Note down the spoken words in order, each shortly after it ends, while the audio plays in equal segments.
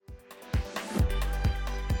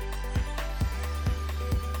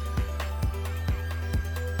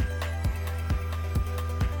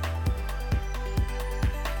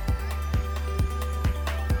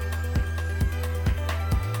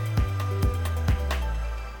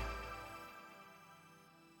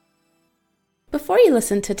Before you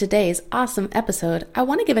listen to today's awesome episode, I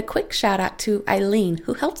want to give a quick shout out to Eileen,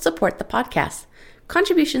 who helped support the podcast.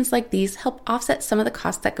 Contributions like these help offset some of the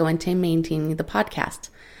costs that go into maintaining the podcast.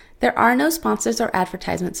 There are no sponsors or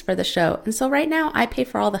advertisements for the show, and so right now I pay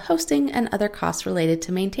for all the hosting and other costs related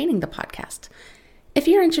to maintaining the podcast. If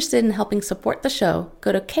you're interested in helping support the show,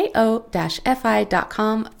 go to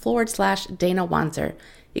ko-fi.com/Dana Wanzer.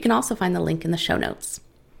 You can also find the link in the show notes.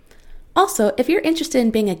 Also, if you're interested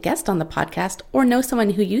in being a guest on the podcast or know someone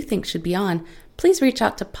who you think should be on, please reach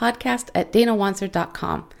out to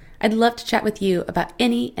podcast@danawanzer.com. I'd love to chat with you about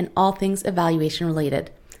any and all things evaluation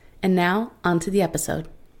related. And now, on to the episode.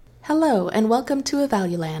 Hello, and welcome to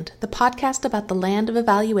Evaluland, the podcast about the land of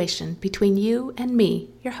evaluation between you and me,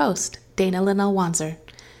 your host, Dana Linnell Wanzer.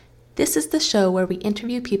 This is the show where we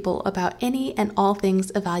interview people about any and all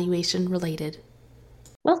things evaluation related.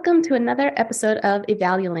 Welcome to another episode of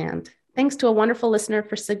Evaluland. Thanks to a wonderful listener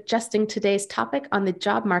for suggesting today's topic on the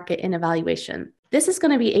job market in evaluation. This is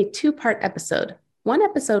going to be a two-part episode. One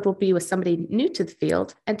episode will be with somebody new to the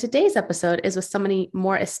field, and today's episode is with somebody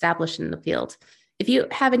more established in the field. If you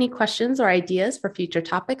have any questions or ideas for future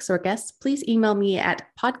topics or guests, please email me at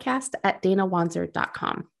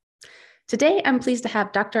podcast@danawanzer.com. Today, I'm pleased to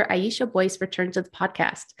have Dr. Aisha Boyce return to the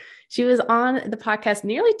podcast. She was on the podcast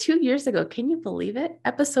nearly 2 years ago. Can you believe it?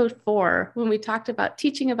 Episode 4, when we talked about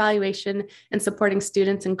teaching evaluation and supporting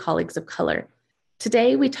students and colleagues of color.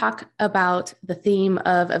 Today, we talk about the theme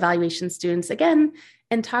of evaluation students again,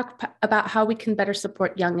 and talk about how we can better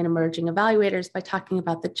support young and emerging evaluators by talking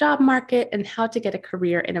about the job market and how to get a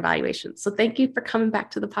career in evaluation. So thank you for coming back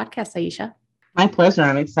to the podcast, Aisha. My pleasure.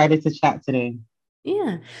 I'm excited to chat today.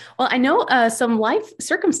 Yeah. Well, I know some life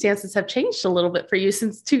circumstances have changed a little bit for you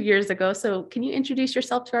since 2 years ago. So can you introduce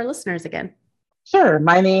yourself to our listeners again? Sure.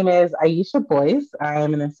 My name is Aisha Boyce.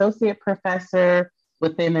 I'm an associate professor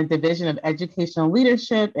within the Division of Educational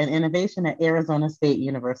Leadership and Innovation at Arizona State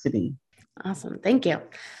University. Awesome. Thank you.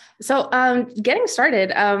 So getting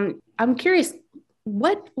started, I'm curious,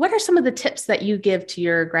 what are some of the tips that you give to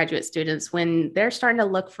your graduate students when they're starting to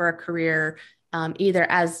look for a career, either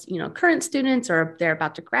as current students or they're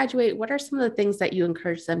about to graduate? What are some of the things that you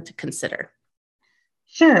encourage them to consider?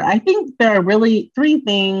 Sure. I think there are really 3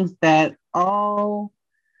 things that all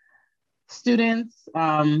students,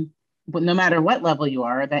 no matter what level you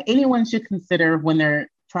are, that anyone should consider when they're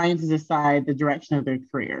trying to decide the direction of their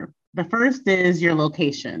career. The first is your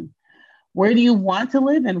location. Where do you want to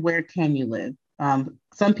live and where can you live?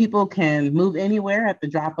 Some people can move anywhere at the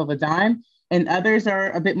drop of a dime, and others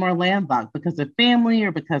are a bit more landlocked because of family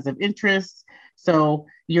or because of interests. So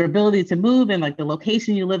your ability to move and the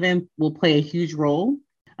location you live in will play a huge role.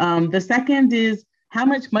 The second is, how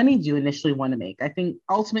much money do you initially want to make? I think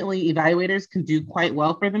ultimately evaluators can do quite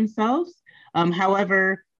well for themselves.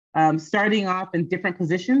 However, starting off in different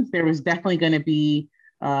positions, there is definitely going to be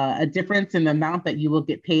a difference in the amount that you will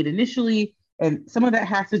get paid initially. And some of that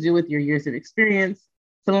has to do with your years of experience.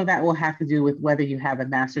 Some of that will have to do with whether you have a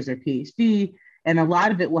master's or PhD. And a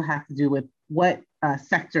lot of it will have to do with what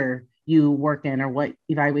sector you work in or what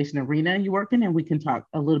evaluation arena you work in. And we can talk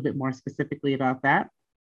a little bit more specifically about that.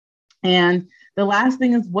 And the last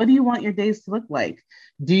thing is, what do you want your days to look like?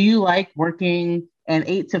 Do you like working an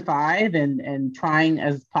 8 to 5 and trying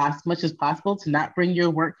as much as possible to not bring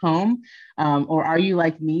your work home? Or are you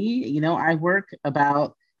like me? I work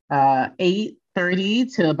about 8:30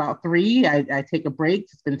 to about 3. I take a break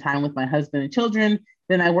to spend time with my husband and children.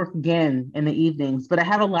 Then I work again in the evenings, but I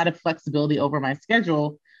have a lot of flexibility over my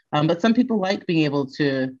schedule. But some people like being able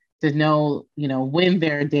to know, when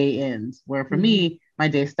their day ends, where for me, my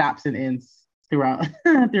day stops and ends throughout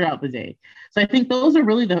the day. So I think those are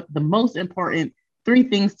really the most important 3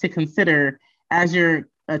 things to consider as you're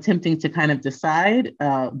attempting to kind of decide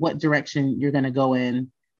what direction you're going to go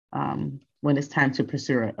in when it's time to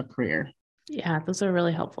pursue a career. Yeah, those are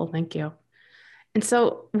really helpful. Thank you. And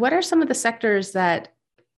so what are some of the sectors that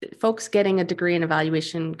folks getting a degree in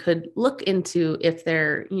evaluation could look into if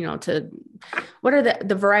they're, what are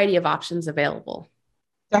the variety of options available?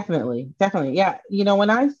 Definitely. Yeah. When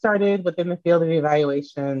I started within the field of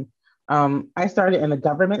evaluation, I started in the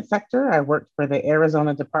government sector. I worked for the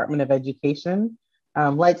Arizona Department of Education.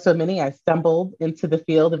 Like so many, I stumbled into the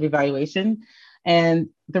field of evaluation. And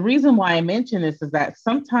the reason why I mention this is that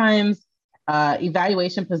sometimes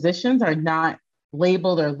evaluation positions are not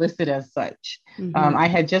labeled or listed as such. I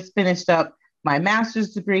had just finished up my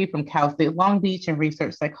master's degree from Cal State Long Beach in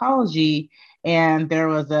research psychology, and there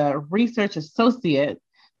was a research associate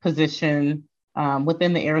position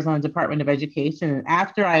within the Arizona Department of Education. And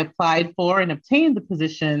after I applied for and obtained the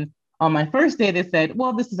position, on my first day, they said,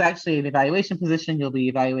 well, this is actually an evaluation position. You'll be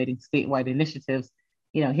evaluating statewide initiatives.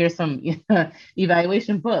 Here's some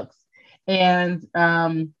evaluation books. And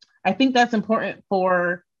I think that's important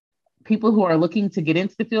for people who are looking to get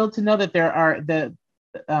into the field to know that there are the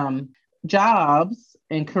jobs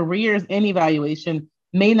and careers in evaluation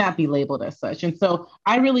may not be labeled as such. And so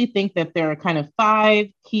I really think that there are kind of 5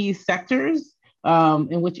 key sectors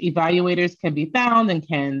in which evaluators can be found and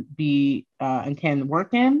can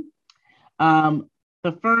work in.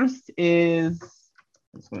 The first is,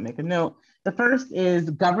 I just want to make a note. The first is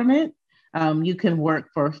government. You can work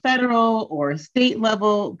for federal or state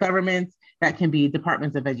level governments. That can be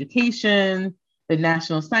departments of education, the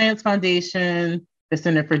National Science Foundation, the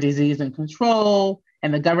Center for Disease and Control,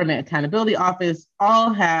 and the Government Accountability Office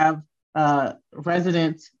all have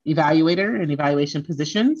resident evaluator and evaluation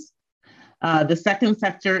positions. The second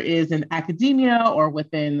sector is in academia or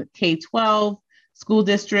within K-12 school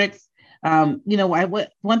districts. One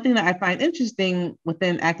thing that I find interesting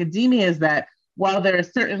within academia is that while there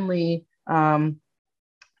is certainly kind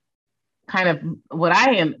of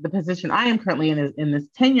the position I am currently in is in this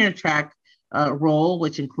tenure track role,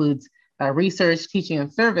 which includes research, teaching,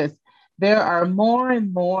 and service, there are more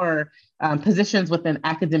and more positions within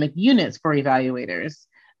academic units for evaluators.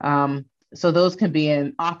 So those can be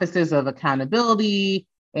in offices of accountability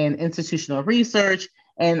and institutional research.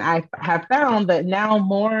 And I have found that now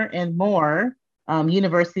more and more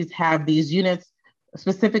universities have these units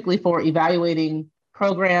specifically for evaluating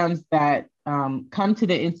programs that come to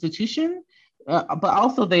the institution, but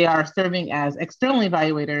also they are serving as external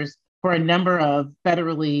evaluators for a number of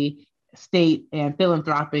federally, state, and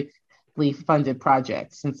philanthropically funded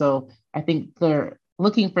projects. And so I think they're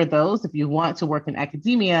looking for those. If you want to work in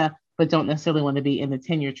academia, but don't necessarily want to be in the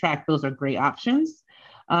tenure track, those are great options.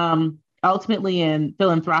 Ultimately, in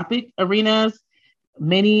philanthropic arenas,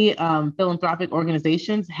 many philanthropic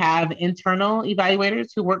organizations have internal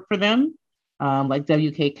evaluators who work for them, like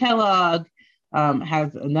W.K. Kellogg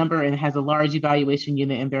has a number and has a large evaluation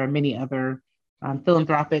unit, and there are many other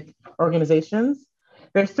philanthropic organizations.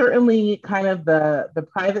 There's certainly kind of the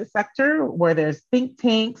private sector where there's think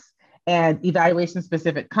tanks and evaluation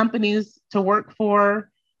specific companies to work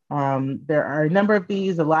for. There are a number of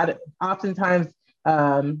these. Oftentimes,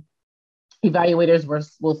 evaluators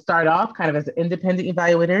will start off kind of as independent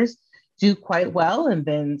evaluators, do quite well, and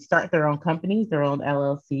then start their own companies, their own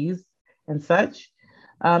LLCs and such.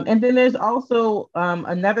 And then there's also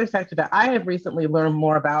another sector that I have recently learned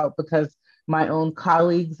more about because my own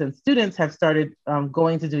colleagues and students have started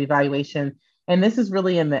going to do evaluation. And this is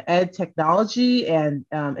really in the ed technology and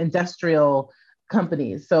industrial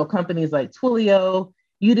companies. So companies like Twilio,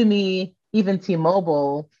 Udemy, even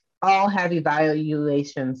T-Mobile, all have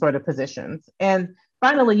evaluation sort of positions. And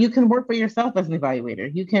finally, you can work for yourself as an evaluator.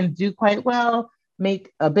 You can do quite well,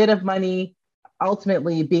 make a bit of money,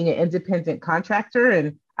 ultimately being an independent contractor.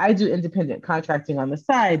 And I do independent contracting on the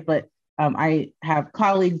side, but I have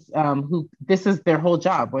colleagues who this is their whole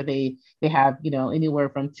job, where they have anywhere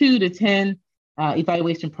from 2 to 10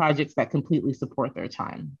 evaluation projects that completely support their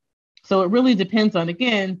time. So it really depends on,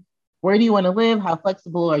 again, where do you want to live? How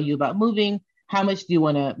flexible are you about moving? How much do you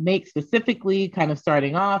want to make specifically, kind of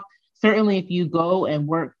starting off? Certainly, if you go and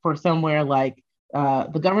work for somewhere like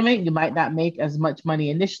the government, you might not make as much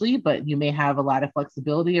money initially, but you may have a lot of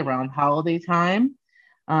flexibility around holiday time.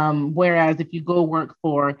 Whereas if you go work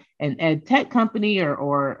for an ed tech company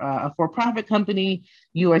or a for-profit company,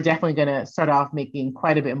 you are definitely going to start off making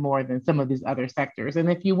quite a bit more than some of these other sectors. And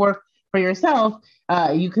if you work for yourself,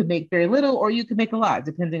 you could make very little or you could make a lot,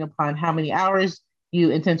 depending upon how many hours you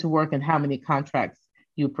intend to work and how many contracts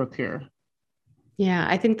you procure. Yeah,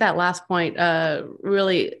 I think that last point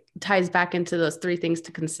really ties back into those 3 things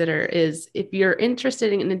to consider. Is if you're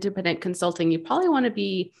interested in independent consulting, you probably want to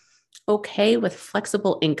be okay with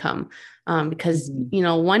flexible income because,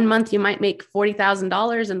 1 month you might make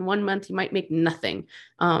 $40,000 and 1 month you might make nothing.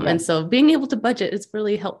 And so being able to budget is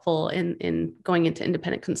really helpful in going into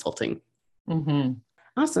independent consulting. Mm-hmm.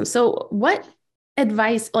 Awesome. So what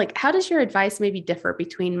advice, how does your advice maybe differ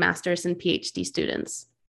between master's and PhD students?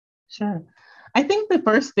 Sure. I think the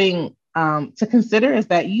first thing to consider is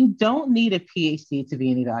that you don't need a PhD to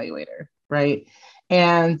be an evaluator, right?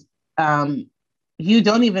 And you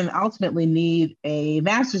don't even ultimately need a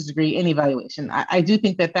master's degree in evaluation. I do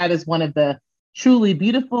think that is one of the truly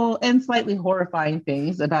beautiful and slightly horrifying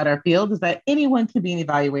things about our field, is that anyone can be an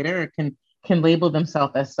evaluator or can label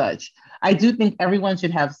themselves as such. I do think everyone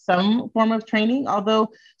should have some form of training, although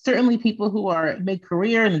certainly people who are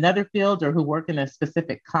mid-career in another field or who work in a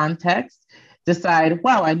specific context decide,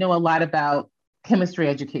 wow, I know a lot about chemistry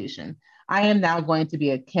education. I am now going to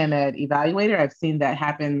be a chem ed evaluator. I've seen that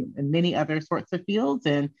happen in many other sorts of fields.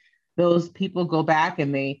 And those people go back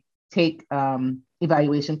and they take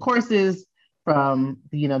evaluation courses from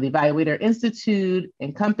the Evaluator Institute,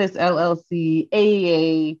 Encompass LLC,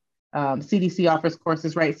 AEA, CDC offers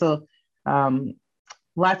courses, right? So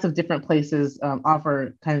lots of different places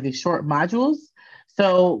offer kind of these short modules.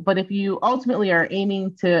 So, but if you ultimately are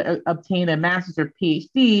aiming to obtain a master's or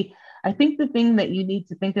PhD, I think the thing that you need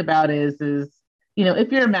to think about is,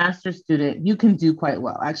 if you're a master's student, you can do quite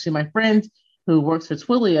well. Actually, my friend who works for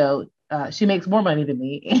Twilio, she makes more money than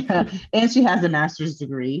me, and she has a master's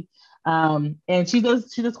degree, and she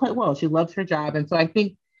does quite well. She loves her job, and so I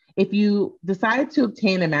think if you decide to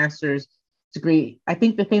obtain a master's degree, I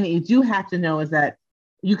think the thing that you do have to know is that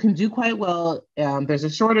you can do quite well. There's a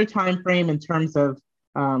shorter time frame in terms of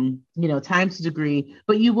time to degree,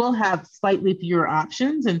 but you will have slightly fewer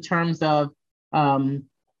options in terms of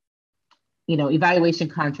evaluation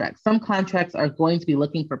contracts. Some contracts are going to be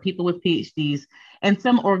looking for people with PhDs, and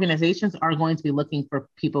some organizations are going to be looking for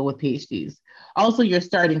people with PhDs. Also, your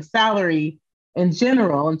starting salary in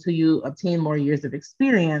general, until you obtain more years of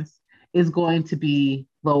experience, is going to be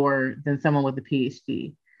lower than someone with a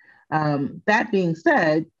PhD. That being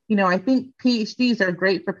said, I think PhDs are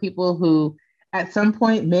great for people who at some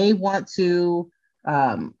point may want to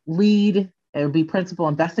lead or be principal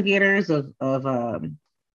investigators of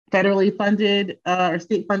federally funded or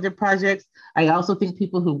state funded projects. I also think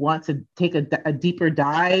people who want to take a deeper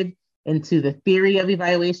dive into the theory of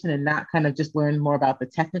evaluation and not kind of just learn more about the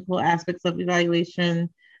technical aspects of evaluation.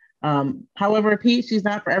 However, a PhD is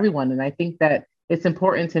not for everyone. And I think that it's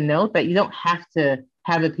important to note that you don't have to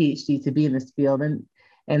have a PhD to be in this field.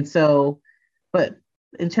 And so, but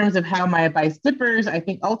in terms of how my advice differs, I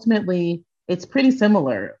think ultimately it's pretty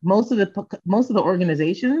similar. Most of the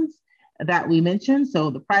organizations that we mentioned, so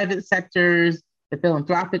the private sectors, the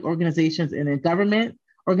philanthropic organizations, and the government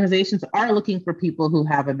organizations are looking for people who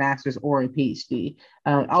have a master's or a PhD.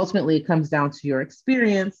 Ultimately, it comes down to your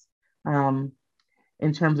experience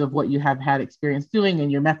in terms of what you have had experience doing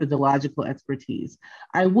and your methodological expertise.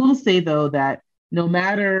 I will say, though, that no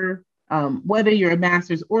matter whether you're a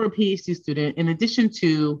master's or a PhD student, in addition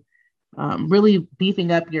to really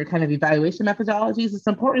beefing up your kind of evaluation methodologies, it's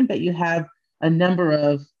important that you have a number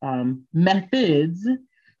of methods,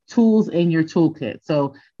 tools in your toolkit.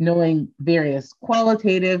 So knowing various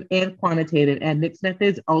qualitative and quantitative and mixed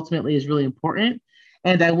methods ultimately is really important.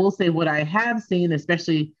 And I will say what I have seen,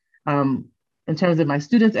 especially in terms of my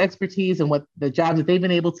students' expertise and what the jobs that they've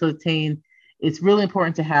been able to attain, it's really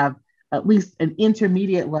important to have at least an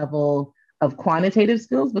intermediate level of quantitative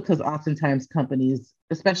skills, because oftentimes companies,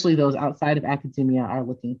 especially those outside of academia, are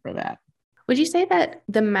looking for that. Would you say that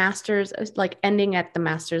the master's, like ending at the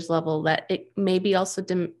master's level, that it maybe also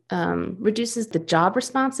reduces the job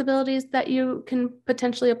responsibilities that you can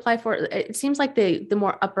potentially apply for? It seems like the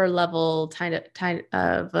more upper level kind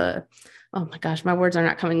of oh my gosh, my words are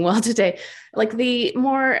not coming well today. Like the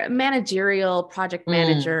more managerial project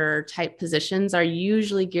manager type positions are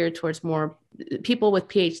usually geared towards more people with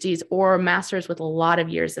PhDs or masters with a lot of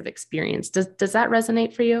years of experience. Does that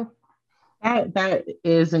resonate for you? That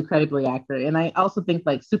is incredibly accurate. And I also think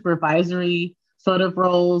like supervisory sort of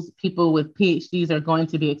roles, people with PhDs are going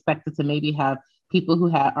to be expected to maybe have people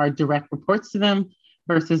who are direct reports to them,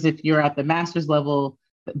 versus if you're at the master's level,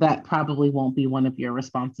 that probably won't be one of your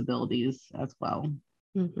responsibilities as well.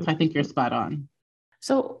 Mm-hmm. So I think you're spot on.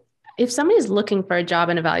 So if somebody's looking for a job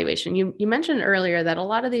in evaluation, you mentioned earlier that a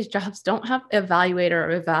lot of these jobs don't have evaluator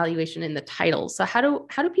or evaluation in the title. So how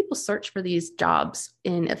do people search for these jobs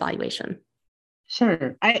in evaluation?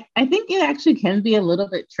 Sure. I think it actually can be a little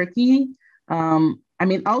bit tricky.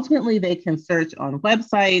 Ultimately, they can search on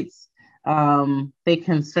websites. They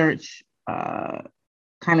can search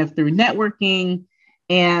kind of through networking,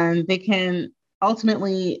 and they can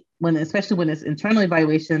ultimately, especially when it's internal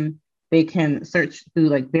evaluation, they can search through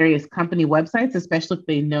like various company websites, especially if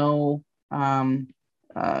they know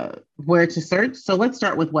where to search. So let's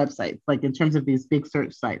start with websites, like in terms of these big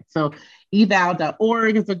search sites. So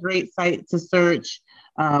eval.org is a great site to search.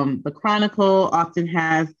 The Chronicle often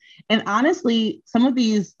has, and honestly, some of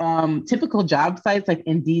these typical job sites like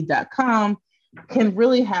Indeed.com can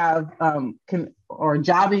really have, or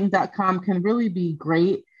jobbing.com can really be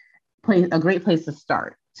a great place to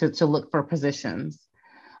start to look for positions.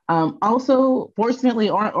 Also, fortunately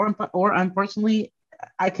or unfortunately,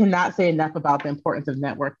 I cannot say enough about the importance of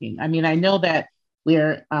networking. I mean, I know that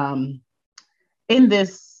we're in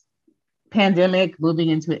this pandemic, moving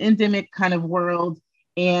into an endemic kind of world,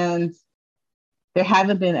 and there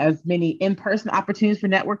haven't been as many in-person opportunities for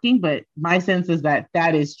networking, but my sense is that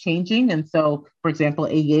that is changing. And so, for example,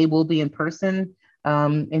 AEA will be in person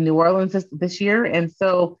in New Orleans this year. And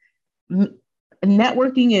so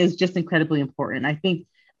networking is just incredibly important. I think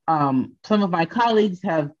some of my colleagues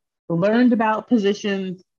have learned about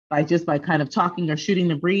positions by kind of talking or shooting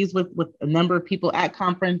the breeze with a number of people at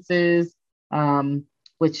conferences,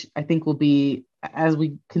 which I think will be, as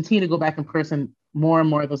we continue to go back in person, more and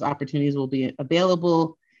more of those opportunities will be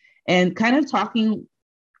available. And kind of talking,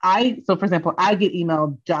 so for example, I get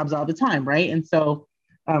emailed jobs all the time, right? And so,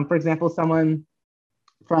 for example, someone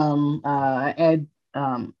from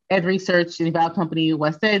Ed Research, an eval company,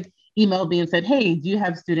 West Ed, emailed me and said, hey, do you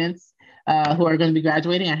have students who are going to be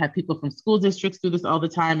graduating? I have people from school districts do this all the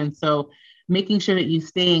time. And so making sure that you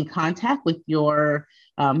stay in contact with your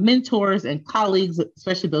mentors and colleagues,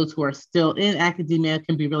 especially those who are still in academia,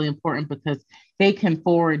 can be really important because they can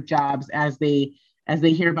forward jobs as they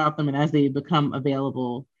hear about them and as they become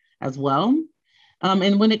available as well.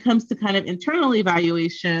 And when it comes to kind of internal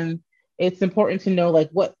evaluation, it's important to know like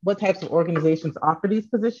what types of organizations offer these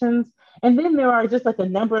positions. And then there are just like a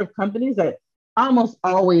number of companies that almost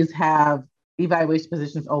always have evaluation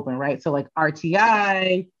positions open, right? So like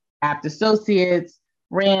RTI, Apt Associates,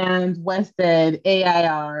 RAND, WestEd,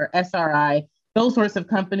 AIR, SRI, those sorts of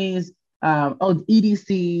companies,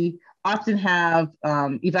 EDC, often have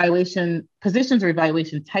evaluation positions or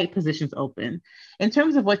evaluation type positions open. In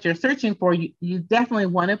terms of what you're searching for, you definitely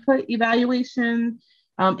want to put evaluation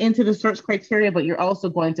into the search criteria, but you're also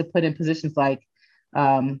going to put in positions like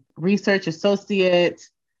research associate,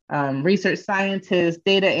 research scientist,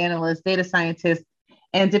 data analyst, data scientist.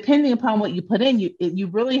 And depending upon what you put in, you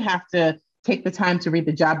really have to take the time to read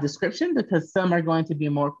the job description because some are going to be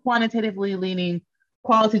more quantitatively leaning,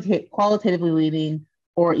 qualitatively leaning,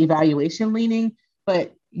 or evaluation leaning.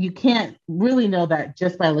 But you can't really know that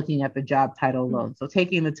just by looking at the job title alone. So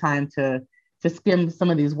taking the time to skim some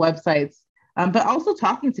of these websites, but also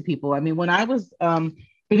talking to people. I mean, when I was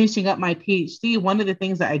finishing up my PhD, one of the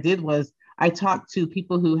things that I did was I talked to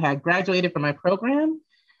people who had graduated from my program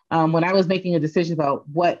when I was making a decision about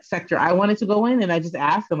what sector I wanted to go in. And I just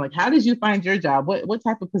asked them, like, how did you find your job? What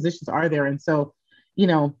type of positions are there? And so, you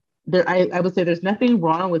know, I would say there's nothing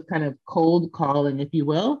wrong with kind of cold calling, if you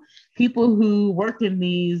will, people who work in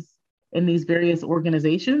these various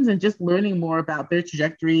organizations and just learning more about their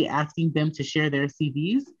trajectory, asking them to share their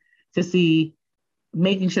CVs to see,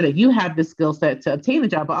 making sure that you have the skill set to obtain the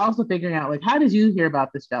job, but also figuring out like, how did you hear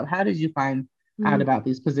about this job? How did you find out about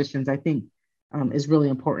these positions? I think is really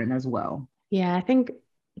important as well. Yeah, I think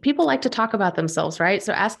people like to talk about themselves, right?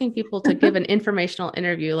 So asking people to give an informational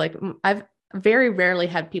interview, like I've very rarely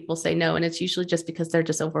had people say no, and it's usually just because they're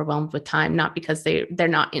just overwhelmed with time, not because they're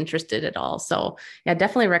not interested at all. So yeah,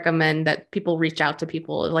 definitely recommend that people reach out to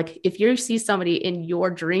people. Like if you see somebody in your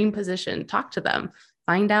dream position, talk to them,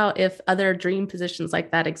 find out if other dream positions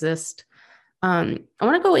like that exist. I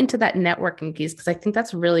want to go into that networking piece because I think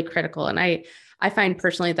that's really critical. And I find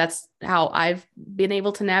personally that's how I've been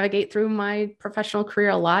able to navigate through my professional career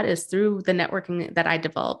a lot is through the networking that I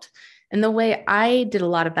developed. And the way I did a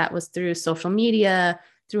lot of that was through social media,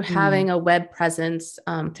 through having a web presence,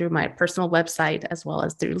 through my personal website, as well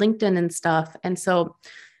as through LinkedIn and stuff. And so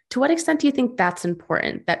to what extent do you think that's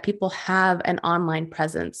important, that people have an online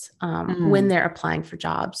presence when they're applying for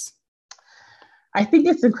jobs? I think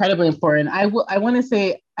it's incredibly important. I want to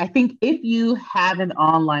say, I think if you have an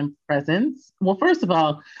online presence, well, first of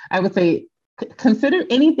all, I would say consider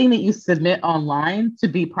anything that you submit online to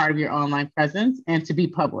be part of your online presence and to be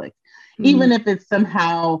public, even if it's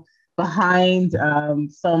somehow behind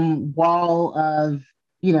some wall of,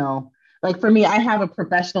 you know, like for me, I have a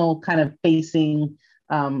professional kind of facing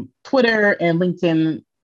Twitter and LinkedIn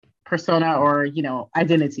persona or, you know,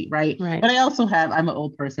 identity, right? But I also have, I'm an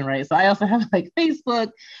old person, right? So I also have like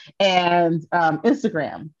Facebook and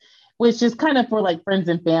Instagram, which is kind of for like friends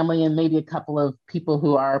and family and maybe a couple of people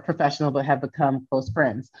who are professional but have become close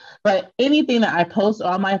friends. But anything that I post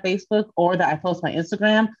on my Facebook or that I post on my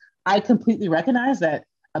Instagram, I completely recognize that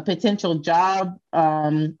a potential job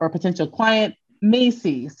or potential client may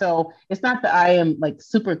see. So it's not that I am like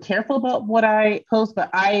super careful about what I post, but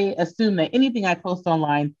I assume that anything I post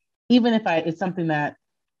online, even if it's something that,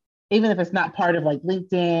 even if it's not part of like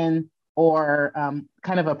LinkedIn or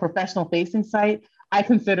kind of a professional facing site, I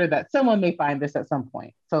consider that someone may find this at some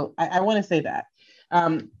point. So I want to say that.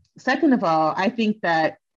 Second of all, I think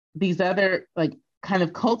that these other like kind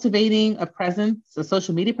of cultivating a presence, a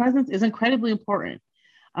social media presence is incredibly important.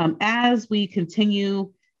 As we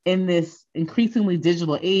continue in this increasingly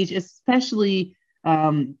digital age, especially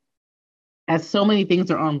as so many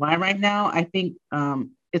things are online right now, I think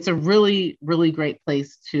it's a really, really great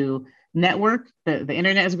place to network. The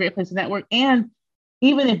internet is a great place to network. And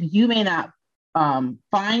even if you may not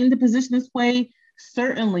find the position this way,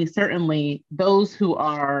 certainly those who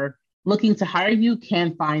are looking to hire you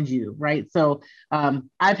can find you, right? So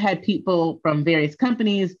I've had people from various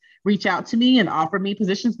companies reach out to me and offer me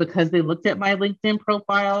positions because they looked at my LinkedIn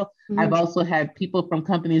profile. I've also had people from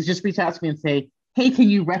companies just reach out to me and say, hey, can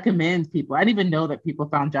you recommend people? I didn't even know that people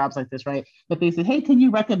found jobs like this, right? But they said, hey, can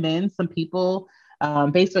you recommend some people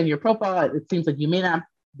based on your profile? It seems like you may not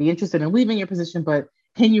be interested in leaving your position, but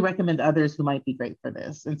can you recommend others who might be great for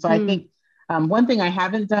this? And so I think one thing I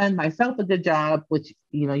haven't done myself a good job, which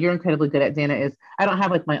you're incredibly good at, Dana, is I don't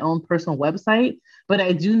have like my own personal website, but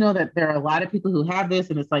I do know that there are a lot of people who have this,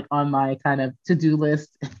 and it's like on my kind of to-do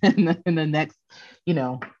list in the next,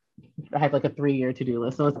 I have like a 3-year to-do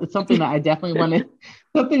list. So it's something that I definitely want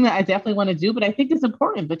to do. But I think it's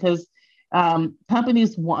important because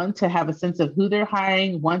companies want to have a sense of who they're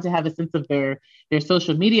hiring, want to have a sense of their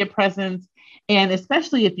social media presence. And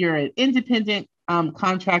especially if you're an independent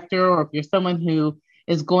contractor, or if you're someone who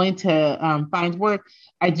is going to find work,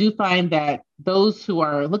 I do find that those who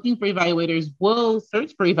are looking for evaluators will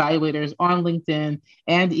search for evaluators on LinkedIn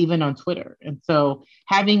and even on Twitter. And so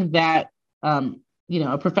having that,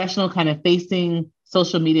 a professional kind of facing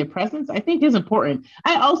social media presence, I think is important.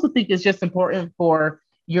 I also think it's just important for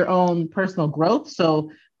your own personal growth. So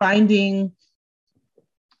finding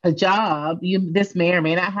a job, this may or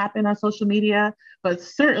may not happen on social media, but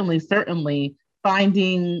certainly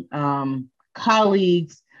finding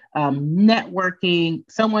colleagues, networking,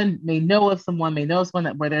 someone may know of someone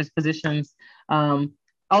that where there's positions,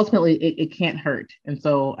 ultimately it can't hurt. And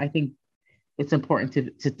so I think it's important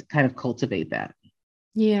to kind of cultivate that.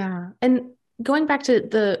 Yeah. And going back to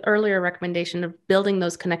the earlier recommendation of building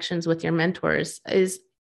those connections with your mentors,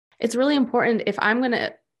 it's really important. If I'm going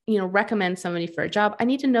to recommend somebody for a job, I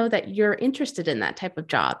need to know that you're interested in that type of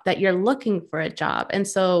job, that you're looking for a job. And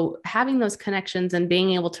so having those connections and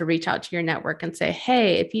being able to reach out to your network and say,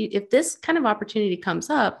 hey, if this kind of opportunity comes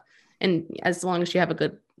up, and as long as you have a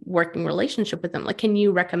good working relationship with them, like, can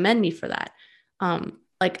you recommend me for that?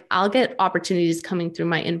 Like, I'll get opportunities coming through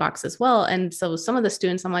my inbox as well. And so some of the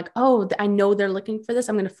students, I'm like, oh, I know they're looking for this.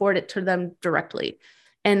 I'm going to forward it to them directly.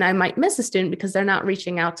 And I might miss a student because they're not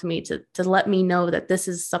reaching out to me to let me know that this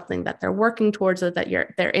is something that they're working towards or that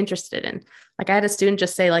they're interested in. Like, I had a student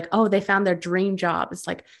just say like, oh, they found their dream job. It's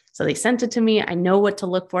like, so they sent it to me. I know what to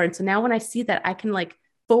look for. And so now when I see that, I can like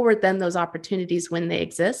forward them those opportunities when they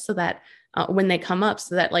exist, so that when they come up,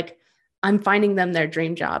 so that like I'm finding them their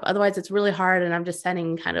dream job. Otherwise it's really hard. And I'm just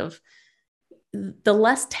sending kind of the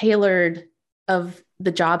less tailored of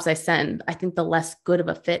the jobs I send, I think the less good of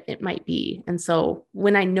a fit it might be. And so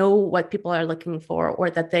when I know what people are looking for, or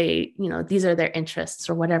that they, these are their interests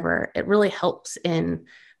or whatever, it really helps in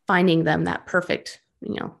finding them that perfect,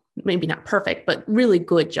 maybe not perfect, but really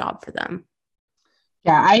good job for them.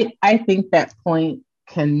 Yeah, I think that point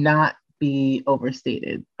cannot be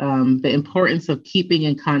overstated. The importance of keeping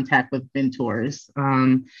in contact with mentors,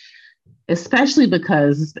 especially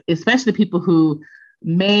people who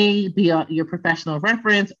may be your professional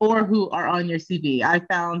reference or who are on your CV. I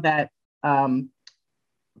found that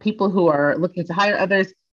people who are looking to hire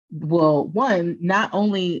others will, not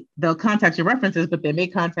only they'll contact your references, but they may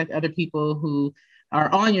contact other people who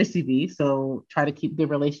are on your CV. So try to keep good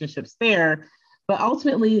relationships there. But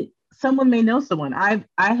ultimately, someone may know someone. I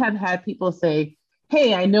have had people say,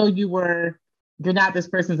 hey, I know you're not this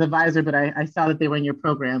person's advisor, but I saw that they were in your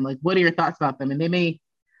program. Like, what are your thoughts about them? And they may,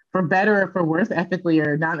 for better or for worse, ethically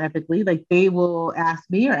or non-ethically, like they will ask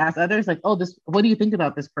me or ask others, like, oh, what do you think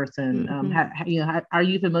about this person? Are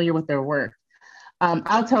you familiar with their work?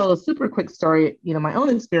 I'll tell a super quick story, my own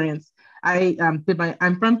experience. I'm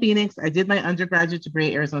from Phoenix. I did my undergraduate degree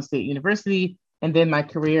at Arizona State University, and then my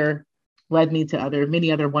career led me to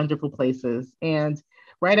many other wonderful places. And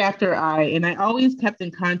right after I always kept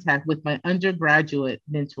in contact with my undergraduate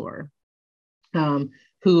mentor,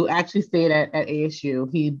 who actually stayed at ASU.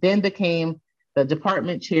 He then became the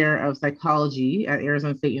department chair of psychology at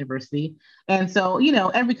Arizona State University. And so,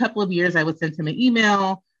 every couple of years I would send him an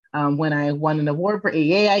email. When I won an award for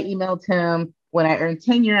AEA, I emailed him. When I earned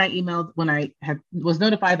tenure, I emailed. When I was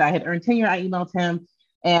notified that I had earned tenure, I emailed him.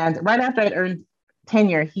 And right after I'd earned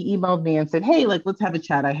tenure, he emailed me and said, hey, like, let's have a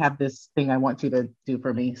chat. I have this thing I want you to do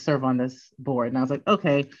for me, serve on this board. And I was like,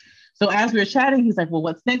 okay. So as we were chatting, he's like, well,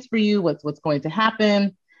 what's next for you? What's going to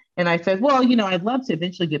happen? And I said, well, I'd love to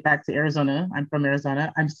eventually get back to Arizona. I'm from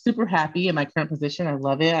Arizona. I'm super happy in my current position. I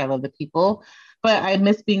love it. I love the people, but I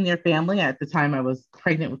miss being near family. At the time, I was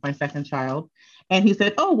pregnant with my second child. And he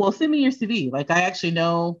said, oh, well, send me your CV. Like, I actually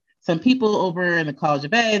know some people over in the College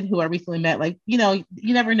of Ed who I recently met. Like, you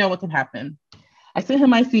never know what can happen. I sent him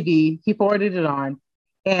my CV. He forwarded it on.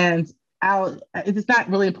 And it's not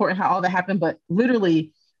really important how all that happened, but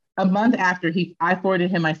literally a month after I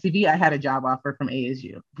forwarded him my CV, I had a job offer from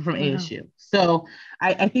ASU, Wow. So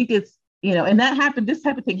I think it's, and that happened, this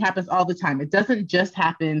type of thing happens all the time. It doesn't just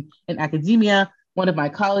happen in academia. One of my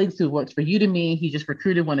colleagues who works for Udemy, he just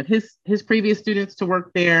recruited one of his previous students to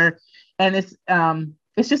work there. And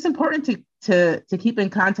it's just important to keep in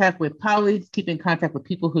contact with colleagues, keep in contact with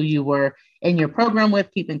people who you were in your program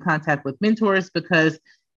with, keep in contact with mentors, because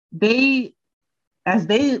as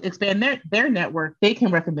they expand their network, they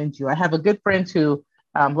can recommend you. I have a good friend who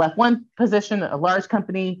left one position, a large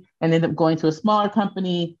company, and ended up going to a smaller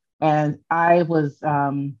company. And I know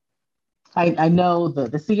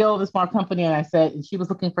the CEO of the small company, and she was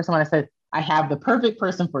looking for someone. I said, I have the perfect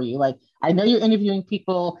person for you. Like, I know you're interviewing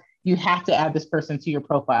people. You have to add this person to your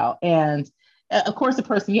profile. And of course, the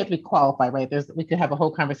person, you have to be qualified, right? We could have a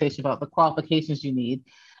whole conversation about the qualifications you need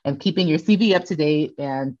and keeping your CV up to date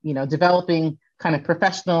and, developing kind of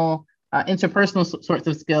professional, interpersonal sorts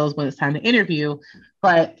of skills when it's time to interview.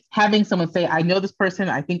 But having someone say, I know this person,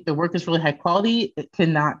 I think the work is really high quality, it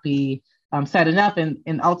cannot be said enough.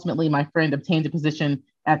 And ultimately, my friend obtained a position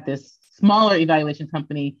at this smaller evaluation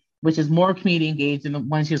company, which is more community engaged than the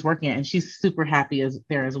one she was working at. And she's super happy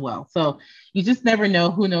there as well. So you just never know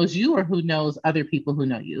who knows you or who knows other people who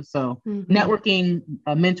know you. So networking,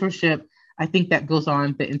 mentorship, I think that goes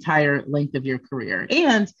on the entire length of your career.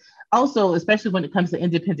 And also, especially when it comes to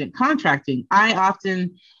independent contracting, I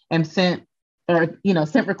often am sent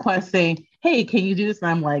requests saying, hey, can you do this? And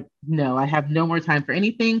I'm like, no, I have no more time for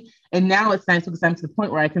anything. And now it's nice because I'm to the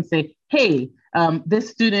point where I can say, hey,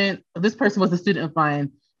 this person was a student of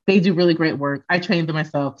mine. They do really great work. I trained them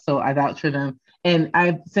myself, so I vouch for them. And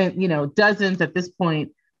I've sent, dozens at this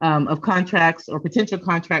point of contracts or potential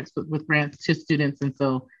contracts with grants to students. And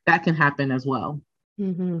so that can happen as well.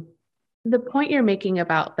 Mm-hmm. The point you're making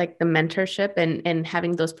about like the mentorship and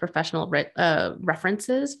having those professional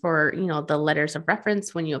references for, the letters of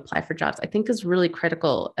reference when you apply for jobs, I think is really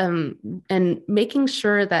critical. And making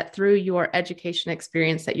sure that through your education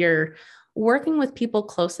experience that you're working with people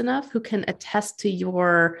close enough who can attest to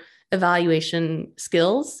your evaluation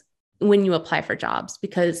skills when you apply for jobs,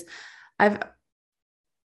 because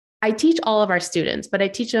I teach all of our students, but I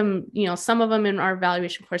teach them, some of them in our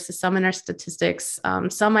evaluation courses, some in our statistics,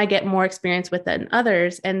 some I get more experience with than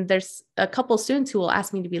others. And there's a couple of students who will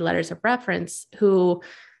ask me to be letters of reference who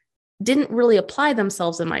didn't really apply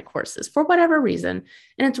themselves in my courses for whatever reason.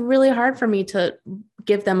 And it's really hard for me to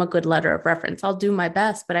give them a good letter of reference. I'll do my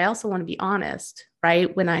best, but I also want to be honest,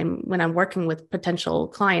 right? When I'm working with potential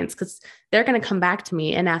clients, because they're going to come back to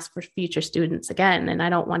me and ask for future students again. And I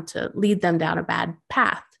don't want to lead them down a bad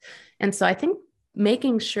path. And so I think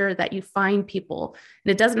making sure that you find people,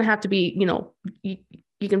 and it doesn't have to be,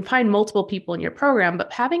 you can find multiple people in your program,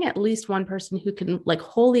 but having at least one person who can like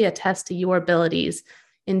wholly attest to your abilities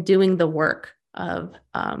in doing the work of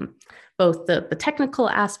both the technical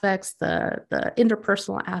aspects, the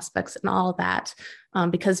interpersonal aspects and all of that,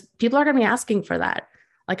 because people are going to be asking for that.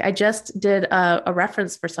 Like I just did a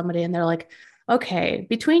reference for somebody and they're like, okay,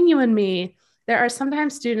 between you and me, there are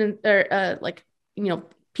sometimes students or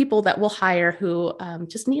people that we'll hire who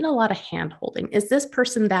just need a lot of hand holding. Is this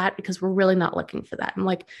person that? Because we're really not looking for that. I'm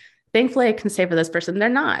like, thankfully I can say for this person, they're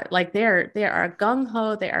not. Like they are gung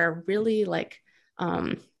ho. They are really like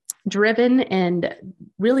driven and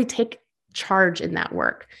really take charge in that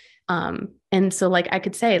work. And so like I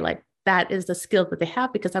could say like that is the skill that they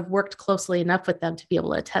have because I've worked closely enough with them to be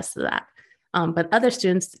able to attest to that. But other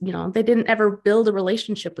students, they didn't ever build a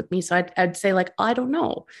relationship with me. So I'd say like, I don't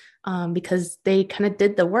know, because they kind of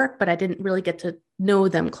did the work, but I didn't really get to know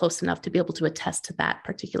them close enough to be able to attest to that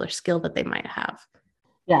particular skill that they might have.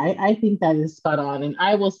 Yeah, I think that is spot on. And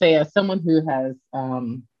I will say, as someone who has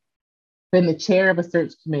been the chair of a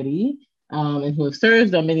search committee and who has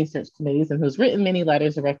served on many search committees and who's written many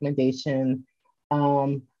letters of recommendation,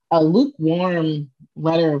 a lukewarm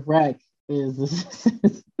letter of rec is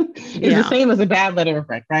the same as a bad letter of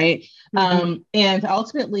rec, right? Mm-hmm. And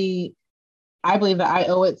ultimately, I believe that I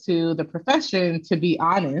owe it to the profession to be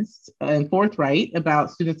honest and forthright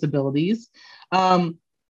about students' abilities. For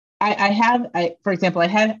example,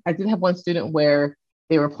 I did have one student where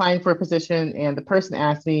they were applying for a position and the person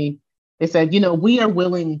asked me, they said, we are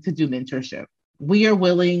willing to do mentorship. We are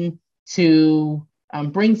willing to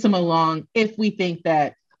bring some along if we think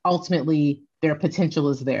that ultimately their potential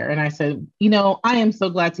is there. And I said, I am so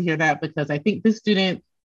glad to hear that, because I think this student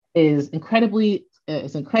is incredibly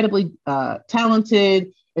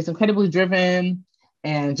talented, is incredibly driven,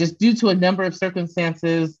 and just due to a number of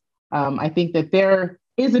circumstances, I think that there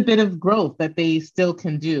is a bit of growth that they still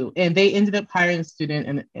can do. And they ended up hiring a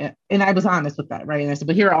student, and I was honest with that, right? And I said,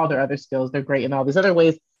 but here are all their other skills. They're great in all these other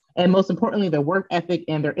ways. And most importantly, their work ethic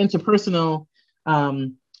and their interpersonal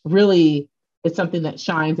really is something that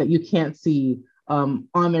shines that you can't see on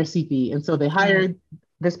their CP. And so they hired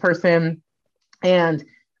this person, and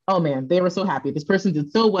oh man, they were so happy. This person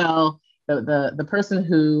did so well. The person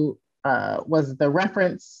who was the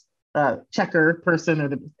reference checker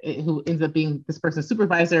person, who ends up being this person's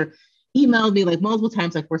supervisor, emailed me like multiple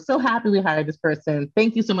times, like, we're so happy we hired this person.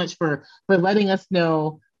 Thank you so much for letting us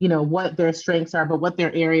know, what their strengths are, but what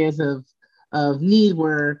their areas of need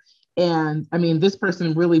were. And I mean, this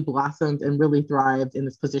person really blossomed and really thrived in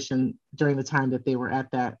this position during the time that they were at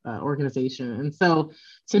that organization. And so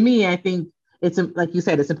to me, I think it's, like you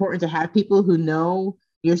said, it's important to have people who know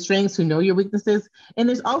your strengths, who know your weaknesses. And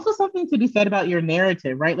there's also something to be said about your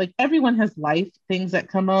narrative, right? Like, everyone has life things that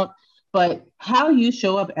come up, but how you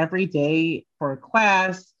show up every day for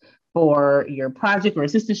class, for your project or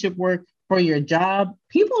assistantship work, for your job,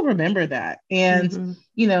 people remember that. And,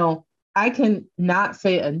 I can not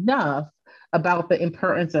say enough about the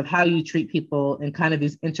importance of how you treat people and kind of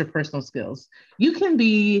these interpersonal skills. You can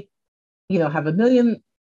be, have a million,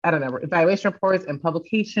 I don't know, evaluation reports and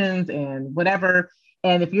publications and whatever.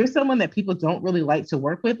 And if you're someone that people don't really like to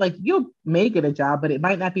work with, like, you may get a job, but it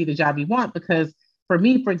might not be the job you want. Because for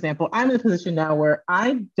me, for example, I'm in a position now where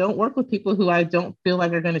I don't work with people who I don't feel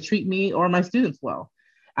like are going to treat me or my students well.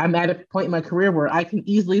 I'm at a point in my career where I can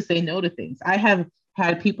easily say no to things. I have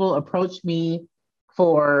had people approach me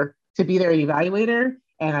to be their evaluator,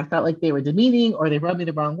 and I felt like they were demeaning or they rubbed me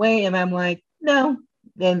the wrong way. And I'm like, no,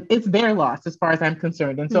 then it's their loss as far as I'm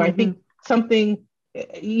concerned. And so I think something,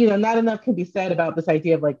 not enough can be said about this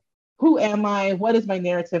idea of like, who am I? What is my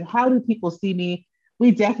narrative? How do people see me?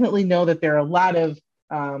 We definitely know that there are a lot of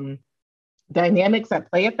dynamics that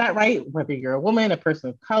play at that, right? Whether you're a woman, a person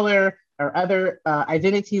of color, or other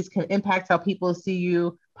identities can impact how people see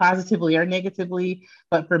you positively or negatively.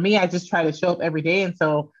 But for me, I just try to show up every day. And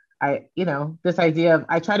so this idea of,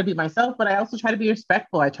 I try to be myself, but I also try to be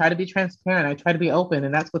respectful. I try to be transparent. I try to be open.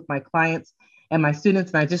 And that's with my clients and my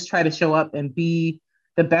students. And I just try to show up and be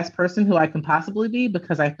the best person who I can possibly be,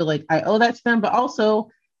 because I feel like I owe that to them. But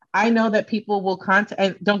also, I know that people will contact,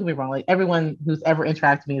 and don't get me wrong, like, everyone who's ever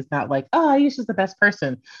interacted with me is not like, oh, Aisha's the best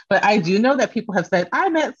person. But I do know that people have said, I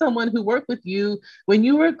met someone who worked with you when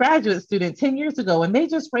you were a graduate student 10 years ago, and they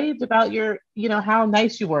just raved about your, how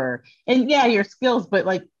nice you were. And yeah, your skills, but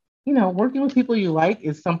like, working with people you like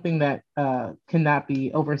is something that cannot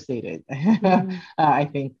be overstated. I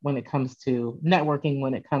think when it comes to networking,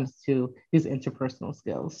 when it comes to these interpersonal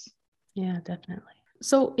skills. Yeah, definitely.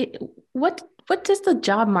 So what does the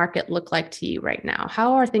job market look like to you right now?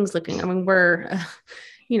 How are things looking? I mean, we're,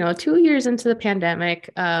 2 years into the pandemic.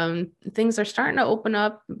 Things are starting to open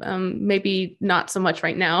up. Maybe not so much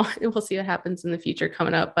right now. We'll see what happens in the future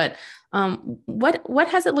coming up. But what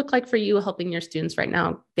has it looked like for you helping your students right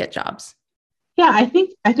now get jobs? Yeah, I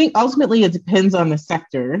think ultimately it depends on the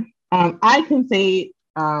sector. I can say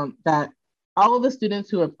that all of the students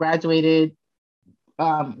who have graduated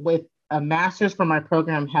with a master's from my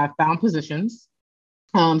program have found positions.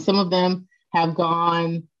 Some of them have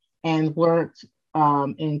gone and worked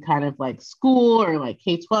in kind of like school or like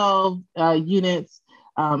K-12 units.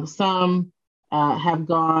 Some have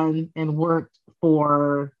gone and worked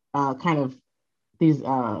for kind of these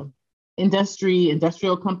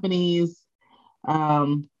industrial companies.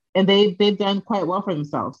 And they've done quite well for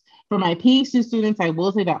themselves. For my PhD students, I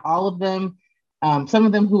will say that all of them, some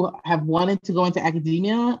of them who have wanted to go into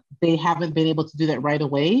academia, they haven't been able to do that right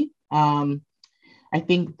away. I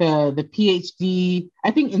think the PhD,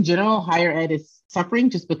 I think in general, higher ed is suffering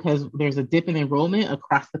just because there's a dip in enrollment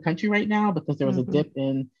across the country right now, because there was a dip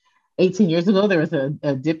in 18 years ago, there was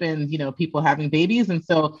a dip in, people having babies. And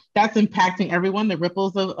so that's impacting everyone, the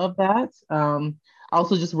ripples of that.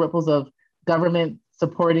 Also just ripples of government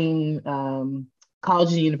supporting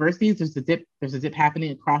colleges and universities. There's a dip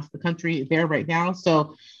happening across the country there right now.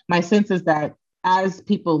 So my sense is that as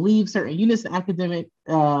people leave certain units in academic,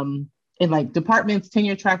 in like departments,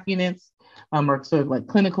 tenure track units, or sort of like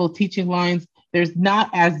clinical teaching lines, there's not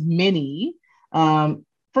as many.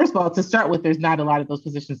 First of all, to start with, there's not a lot of those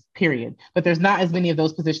positions, period. But there's not as many of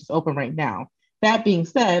those positions open right now. That being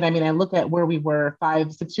said, I mean, I look at where we were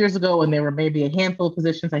 5, 6 years ago, and there were maybe a handful of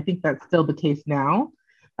positions. I think that's still the case now.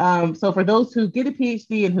 So for those who get a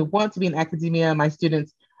PhD and who want to be in academia, my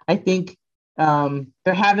students, I think there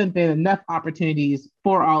haven't been enough opportunities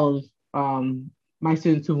for all of my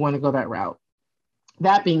students who want to go that route.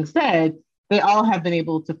 That being said, they all have been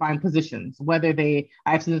able to find positions, I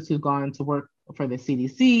have students who've gone to work for the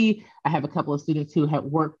CDC. I have a couple of students who have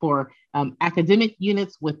worked for academic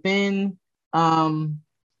units um,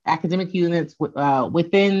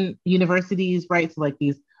 within universities, right? So like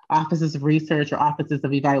these offices of research or offices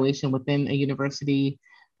of evaluation within a university.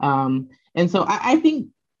 And so I think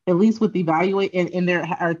at least with evaluate, and there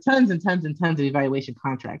are tons and tons and tons of evaluation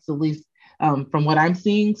contracts, at least from what I'm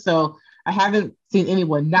seeing. So I haven't seen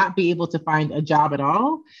anyone not be able to find a job at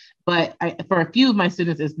all. But for a few of my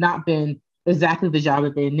students, it's not been exactly the job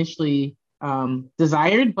that they initially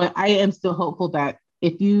desired. But I am still hopeful that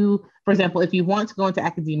for example, if you want to go into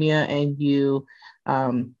academia and you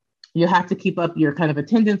have to keep up your kind of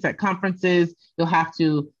attendance at conferences, you'll have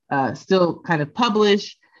to still kind of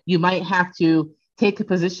publish. You might have to take a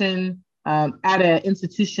position at an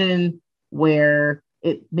institution where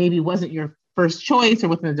it maybe wasn't your first choice, or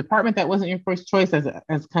within a department that wasn't your first choice,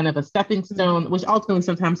 as kind of a stepping stone, which ultimately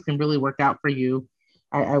sometimes can really work out for you.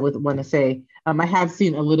 I would want to say I have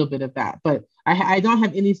seen a little bit of that, but I don't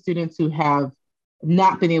have any students who have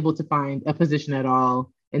not been able to find a position at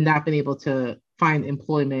all and not been able to find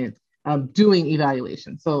employment doing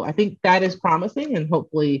evaluation. So I think that is promising, and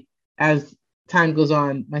hopefully as time goes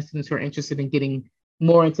on, my students who are interested in getting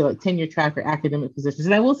more into like tenure track or academic positions.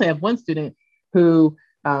 And I will say I have one student who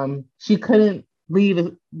she couldn't leave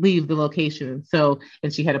the location.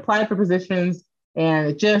 And she had applied for positions, and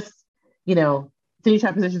it just, tenure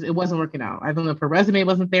track positions, it wasn't working out. I don't know if her resume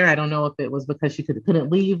wasn't there. I don't know if it was because she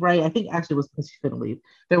couldn't leave, right? I think actually it was because she couldn't leave.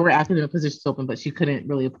 There were academic positions open, but she couldn't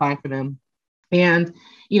really apply for them. And,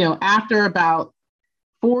 after about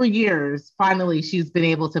 4 years, finally, she's been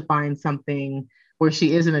able to find something where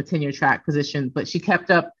she is in a tenure track position, but she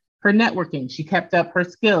kept up her networking. She kept up her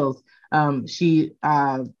skills. She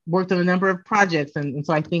worked on a number of projects. And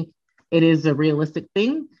so I think it is a realistic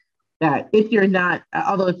thing that if you're not,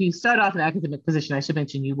 although if you start off in an academic position, I should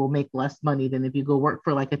mention you will make less money than if you go work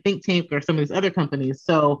for like a think tank or some of these other companies.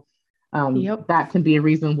 So that can be a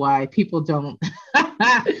reason why people don't,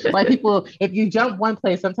 if you jump one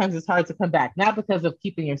place, sometimes it's hard to come back, not because of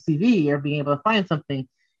keeping your CV or being able to find something.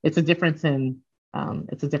 It's a difference in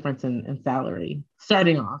salary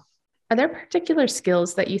starting off. Are there particular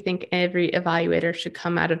skills that you think every evaluator should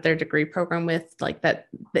come out of their degree program with, like that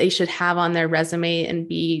they should have on their resume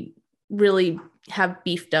and really have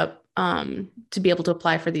beefed up to be able to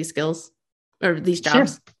apply for these skills or these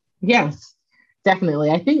jobs? Sure. Yes,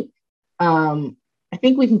 definitely. I think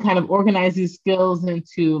we can kind of organize these skills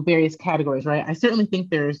into various categories, right? I certainly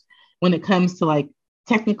think when it comes to like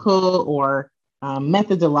technical or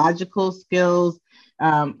methodological skills,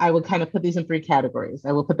 I would kind of put these in 3 categories.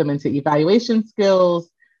 I will put them into evaluation skills,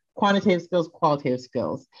 quantitative skills, qualitative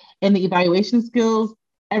skills. In the evaluation skills,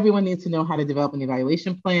 everyone needs to know how to develop an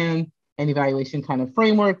evaluation plan, an evaluation kind of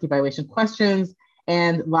framework, evaluation questions,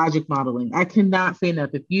 and logic modeling. I cannot say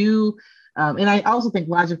enough. And I also think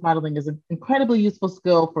logic modeling is an incredibly useful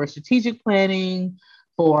skill for strategic planning,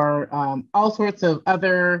 for all sorts of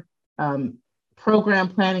other program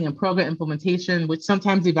planning and program implementation, which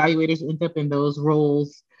sometimes evaluators end up in those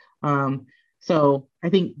roles. So I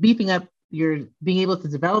think beefing up being able to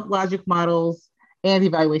develop logic models and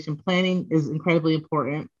evaluation planning is incredibly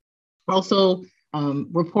important. Also,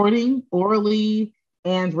 reporting orally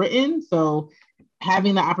and written. So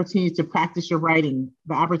having the opportunity to practice your writing,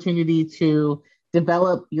 the opportunity to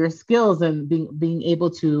develop your skills, and being able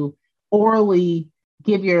to orally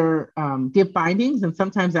give findings. And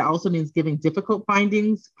sometimes that also means giving difficult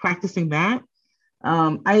findings, practicing that.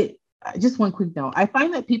 I just one quick note. I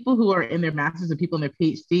find that people who are in their master's and people in their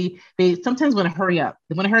PhD, they sometimes want to hurry up.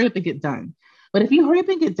 They want to hurry up and get done. But if you hurry up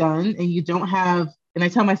and get done and you don't have, and I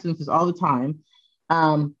tell my students this all the time,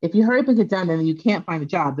 if you hurry up and get done and you can't find a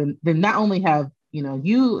job, then not only have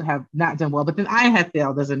you have not done well, but then I have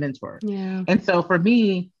failed as a mentor. Yeah. And so for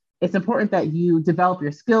me, it's important that you develop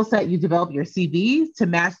your skill set, you develop your CV to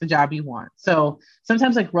match the job you want. So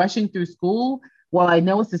sometimes like rushing through school, while I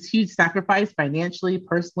know it's this huge sacrifice financially,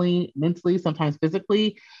 personally, mentally, sometimes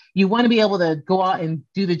physically, you want to be able to go out and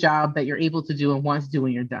do the job that you're able to do and want to do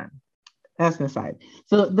when you're done. That's an aside.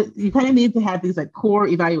 So you kind of need to have these like core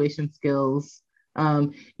evaluation skills.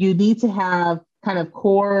 You need to have kind of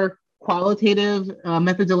core qualitative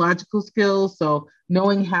methodological skills. So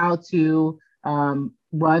knowing how to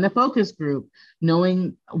run a focus group,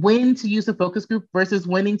 knowing when to use a focus group versus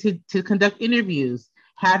when to conduct interviews,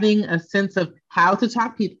 having a sense of how to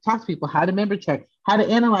talk to people, how to member check, how to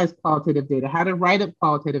analyze qualitative data, how to write up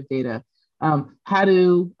qualitative data, how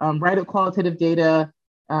to write up qualitative data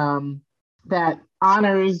um, that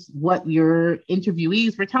honors what your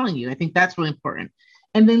interviewees were telling you. I think that's really important.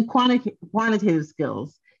 And then quantitative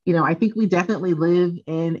skills. You know, I think we definitely live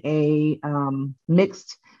in a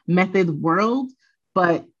mixed method world,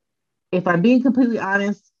 but if I'm being completely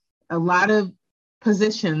honest, a lot of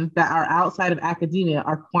positions that are outside of academia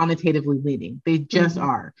are quantitatively leading. They just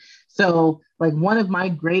are. So, like, one of my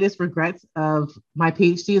greatest regrets of my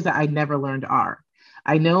PhD is that I never learned R.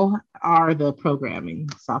 I know R, the programming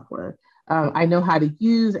software. I know how to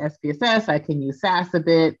use SPSS. I can use SAS a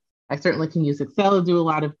bit. I certainly can use Excel to do a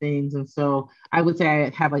lot of things. And so I would say I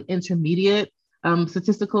have like intermediate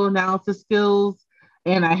statistical analysis skills,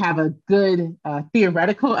 and I have a good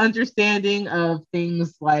theoretical understanding of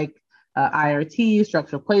things like IRT,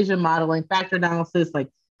 structural equation modeling, factor analysis. Like,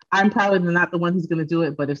 I'm probably not the one who's going to do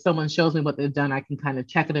it, but if someone shows me what they've done, I can kind of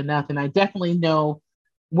check it enough. And I definitely know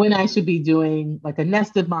when I should be doing like a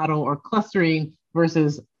nested model or clustering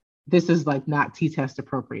versus this is like not t-test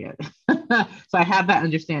appropriate. So I have that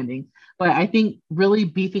understanding. But I think really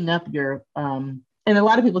beefing up your, and a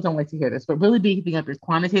lot of people don't like to hear this, but really beefing up your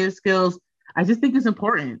quantitative skills, I just think is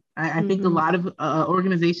important. I think a lot of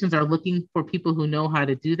organizations are looking for people who know how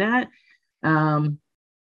to do that. And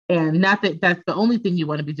not that that's the only thing you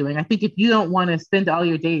want to be doing. I think if you don't want to spend all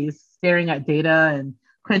your days staring at data and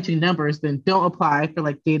crunching numbers, then don't apply for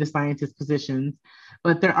like data scientist positions.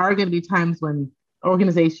 But there are going to be times when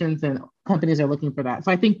organizations and companies are looking for that.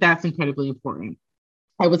 So I think that's incredibly important.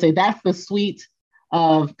 I would say that's the suite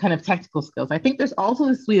of kind of technical skills. I think there's also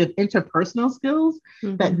a suite of interpersonal skills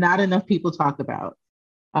that not enough people talk about.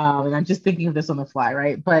 And I'm just thinking of this on the fly,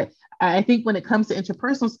 right? But I think when it comes to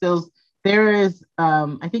interpersonal skills, there is,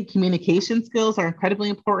 I think communication skills are incredibly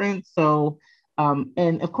important. So,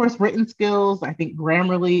 and of course, written skills. I think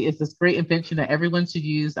Grammarly is this great invention that everyone should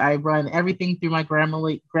use. I run everything through my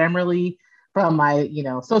Grammarly from my,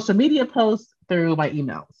 social media posts through my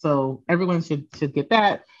email. So everyone should get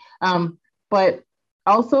that. But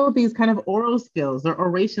also these kind of oral skills or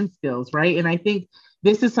oration skills, right? And I think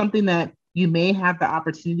this is something that you may have the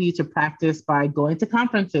opportunity to practice by going to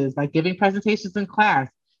conferences, by giving presentations in class,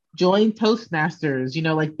 join Toastmasters,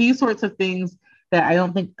 like these sorts of things that I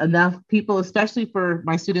don't think enough people, especially for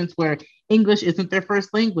my students where English isn't their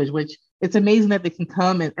first language, which it's amazing that they can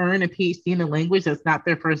come and earn a PhD in a language that's not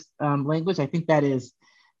their first language. I think that is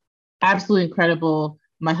absolutely incredible.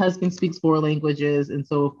 My husband speaks 4 languages. And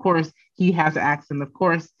so, of course, he has an accent. Of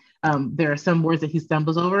course, there are some words that he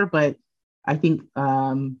stumbles over, but I think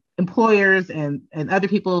employers and other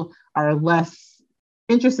people are less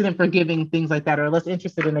interested in forgiving things like that, or less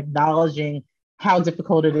interested in acknowledging how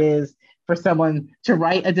difficult it is for someone to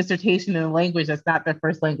write a dissertation in a language that's not their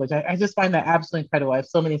first language. I just find that absolutely incredible. I have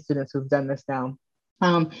so many students who've done this now.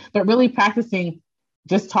 But really practicing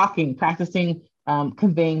just talking, practicing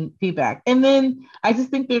conveying feedback. And then I just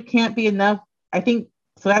think there can't be enough. I think,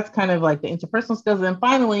 so that's kind of like the interpersonal skills. And then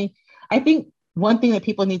finally, I think one thing that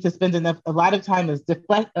people need to spend a lot of time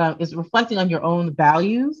is reflecting on your own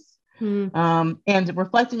values and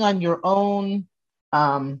reflecting on your own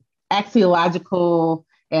axiological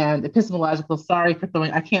and epistemological. Sorry for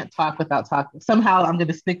throwing, I can't talk without talking. Somehow I'm going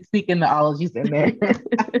to sneak in the ologies in there. But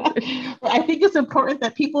I think it's important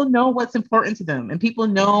that people know what's important to them and people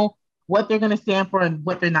know what they're going to stand for and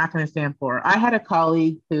what they're not going to stand for. I had a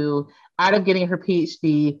colleague who, out of getting her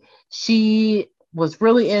PhD, she was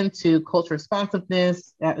really into cultural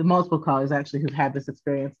responsiveness. Multiple colleagues actually who've had this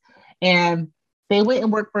experience. And they went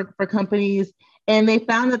and worked for companies, and they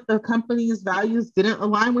found that the company's values didn't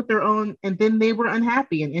align with their own. And then they were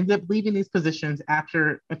unhappy and ended up leaving these positions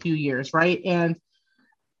after a few years, right? And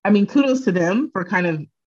I mean, kudos to them for kind of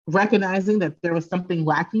recognizing that there was something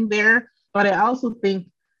lacking there. But I also think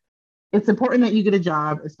it's important that you get a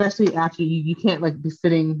job, especially after you can't like be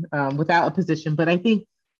sitting without a position. But I think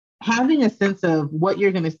having a sense of what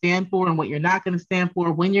you're going to stand for and what you're not going to stand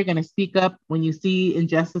for, when you're going to speak up, when you see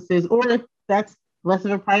injustices, or if that's less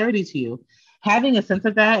of a priority to you, having a sense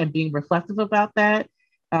of that and being reflective about that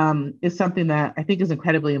is something that I think is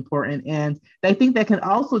incredibly important. And I think that can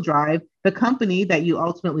also drive the company that you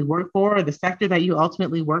ultimately work for, or the sector that you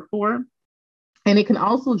ultimately work for. And it can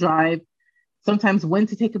also drive sometimes when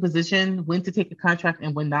to take a position, when to take a contract,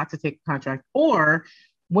 and when not to take a contract, or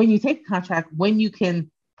when you take a contract, when you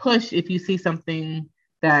can push if you see something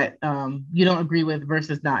that you don't agree with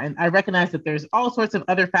versus not. And I recognize that there's all sorts of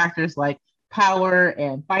other factors like power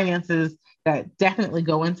and finances that definitely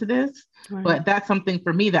go into this. Right. But that's something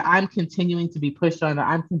for me that I'm continuing to be pushed on, that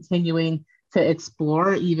I'm continuing to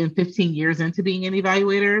explore even 15 years into being an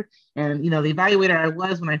evaluator. And, the evaluator I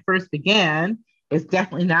was when I first began is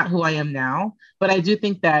definitely not who I am now. But I do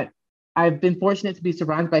think that I've been fortunate to be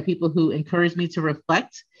surrounded by people who encourage me to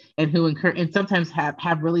reflect and who encourage and sometimes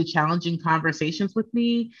have really challenging conversations with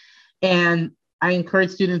me. And I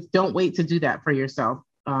encourage students, don't wait to do that for yourself.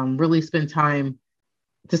 Really spend time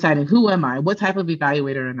deciding, who am I? What type of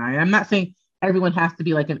evaluator am I? I'm not saying everyone has to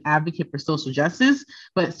be like an advocate for social justice,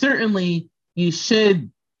 but certainly you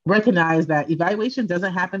should recognize that evaluation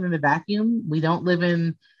doesn't happen in a vacuum. We don't live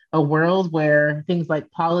in a world where things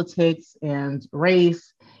like politics and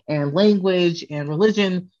race and language and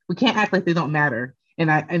religion, we can't act like they don't matter.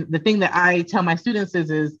 And the thing that I tell my students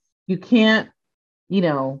is you can't,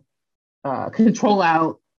 control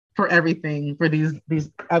out for everything, for these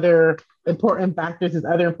other important factors, these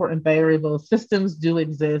other important variables. Systems do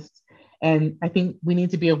exist. And I think we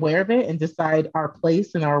need to be aware of it and decide our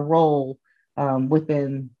place and our role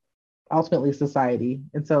within ultimately society.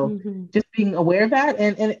 And so just being aware of that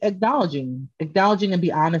and acknowledging and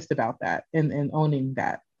be honest about that and owning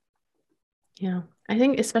that. Yeah. I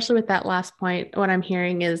think especially with that last point, what I'm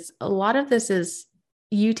hearing is a lot of this is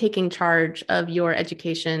you taking charge of your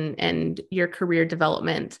education and your career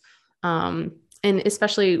development. And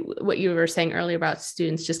especially what you were saying earlier about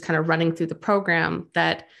students just kind of running through the program,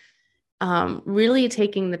 that really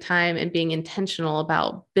taking the time and being intentional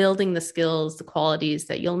about building the skills, the qualities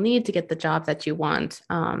that you'll need to get the job that you want.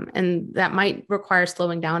 And that might require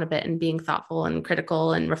slowing down a bit and being thoughtful and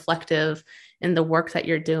critical and reflective in the work that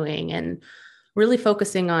you're doing, and really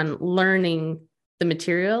focusing on learning the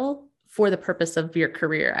material for the purpose of your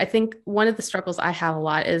career. I think one of the struggles I have a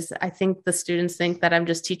lot is I think the students think that I'm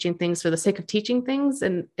just teaching things for the sake of teaching things.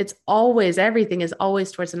 And everything is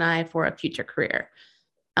always towards an eye for a future career.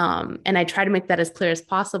 And I try to make that as clear as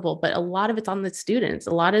possible, but a lot of it's on the students.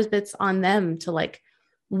 A lot of it's on them to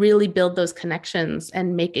really build those connections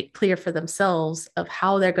and make it clear for themselves of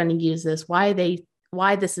how they're going to use this, why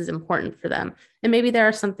this is important for them. And maybe there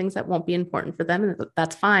are some things that won't be important for them, and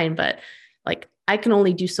that's fine. But I can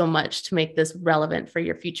only do so much to make this relevant for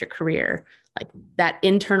your future career. That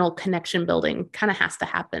internal connection building kind of has to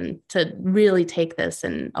happen to really take this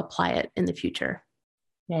and apply it in the future.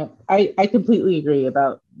 Yeah, I completely agree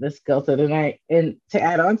about the skill set. And to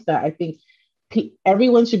add on to that, I think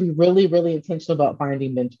everyone should be really, really intentional about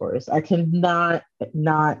finding mentors. I cannot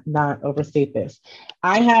not overstate this.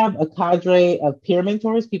 I have a cadre of peer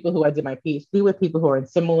mentors, people who I did my PhD with, people who are in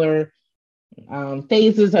similar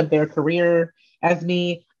phases of their career as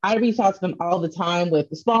me. I reach out to them all the time with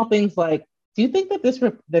the small things like, do you think that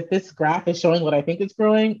this graph is showing what I think it's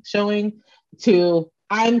showing? To,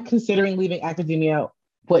 I'm considering leaving academia.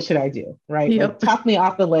 What should I do? Right? Yep. Talk me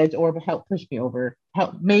off the ledge or help push me over.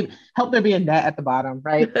 Help there be a net at the bottom,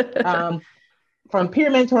 right? From peer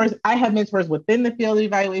mentors, I have mentors within the field of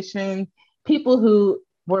evaluation, people who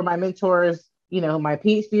were my mentors, my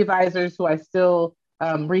PhD advisors who I still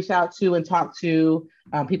reach out to and talk to,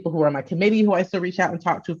 people who are on my committee who I still reach out and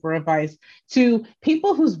talk to for advice, to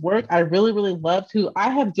people whose work I really, really loved, who I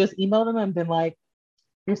have just emailed them and been like,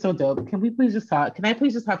 you're so dope. Can we please just talk? Can I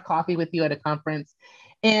please just have coffee with you at a conference?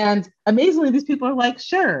 And amazingly, these people are like,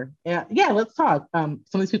 sure. Yeah, let's talk. Some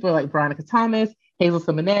of these people are like Veronica Thomas, Hazel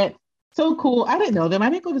Simonette. So cool. I didn't know them. I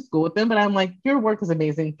didn't go to school with them, but I'm like, your work is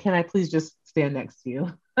amazing. Can I please just stand next to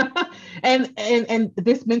you? and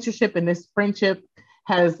this mentorship and this friendship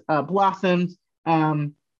has blossomed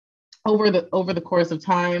over the course of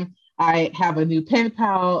time. I have a new pen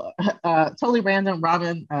pal, totally random,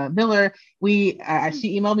 Robin Miller. She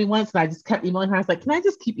emailed me once and I just kept emailing her. I was like, can I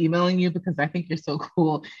just keep emailing you because I think you're so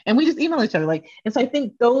cool? And we just email each other. And so I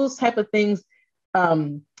think those type of things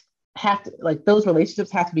have to, those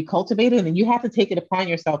relationships have to be cultivated, and you have to take it upon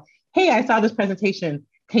yourself. Hey, I saw this presentation.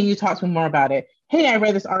 Can you talk to me more about it? Hey, I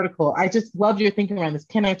read this article. I just loved your thinking around this.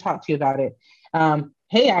 Can I talk to you about it?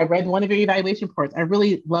 Hey, I read one of your evaluation reports. I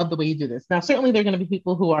really love the way you do this. Now, certainly there are going to be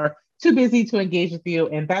people who are too busy to engage with you,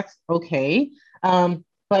 and that's okay.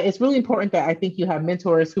 But it's really important that I think you have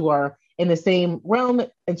mentors who are in the same realm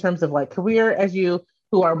in terms of career as you,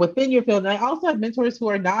 who are within your field. And I also have mentors who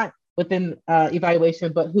are not within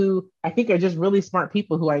evaluation, but who I think are just really smart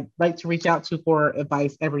people who I like to reach out to for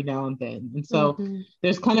advice every now and then. And so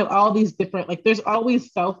there's kind of all these different, there's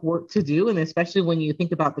always self-work to do. And especially when you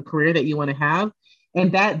think about the career that you want to have.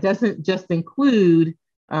 And that doesn't just include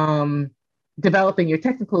developing your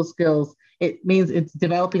technical skills. It means it's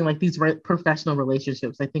developing these professional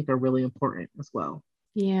relationships, I think, are really important as well.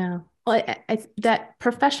 Yeah. Well, that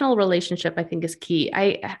professional relationship, I think, is key.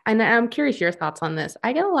 And I'm curious your thoughts on this.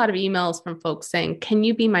 I get a lot of emails from folks saying, "Can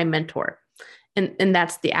you be my mentor?" And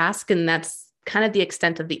that's the ask, and that's kind of the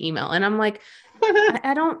extent of the email. And I'm like,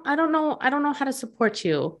 I don't know how to support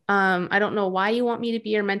you. I don't know why you want me to be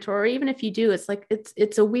your mentor, or even if you do, it's like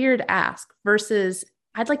it's a weird ask versus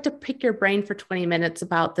I'd like to pick your brain for 20 minutes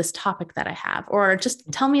about this topic that I have, or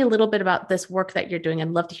just tell me a little bit about this work that you're doing. I'd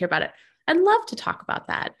love to hear about it. I'd love to talk about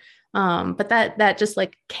that. But that just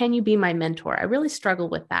like, can you be my mentor? I really struggle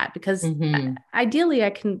with that because Mm-hmm. ideally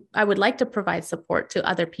I would like to provide support to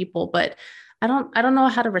other people, but I don't know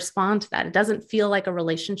how to respond to that. It doesn't feel like a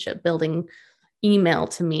relationship building email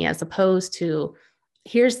to me as opposed to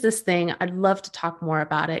here's this thing. I'd love to talk more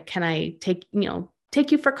about it. Can I take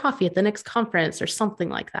you for coffee at the next conference or something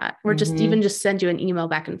like that? Or just Mm-hmm. even just send you an email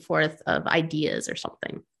back and forth of ideas or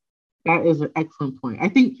something. That is an excellent point. I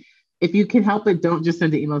think if you can help it, don't just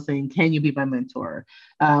send an email saying, "Can you be my mentor?"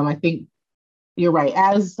 I think you're right.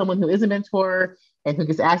 As someone who is a mentor and who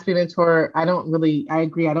gets asked to be a mentor, I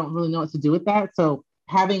agree. I don't really know what to do with that. So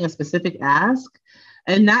having a specific ask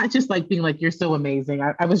and not just like being like, "You're so amazing."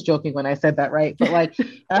 I was joking when I said that, right? But like,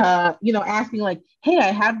 asking like, "Hey,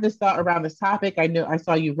 I have this thought around this topic. I know I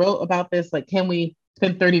saw you wrote about this. Like, can we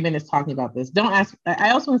spend 30 minutes talking about this?" Don't ask. I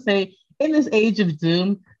also want to say in this age of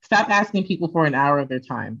Zoom, stop asking people for an hour of their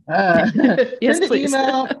time. Yes, Send an please.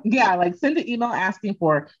 email. Yeah, like send an email asking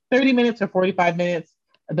for 30 minutes or 45 minutes.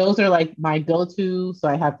 Those are like my go-to. So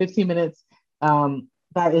I have 15 minutes.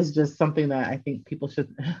 That is just something that I think people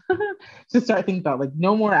should start thinking about. Like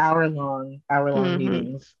no more hour long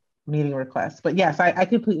Hmm. meeting requests. But yes, I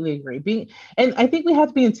completely agree. And I think we have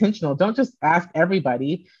to be intentional. Don't just ask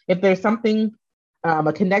everybody. If there's something,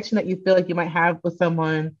 a connection that you feel like you might have with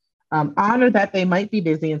someone, honor that they might be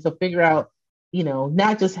busy. And so figure out,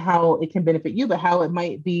 not just how it can benefit you, but how it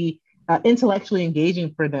might be intellectually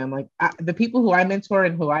engaging for them. Like the people who I mentor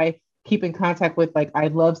and who I keep in contact with, like I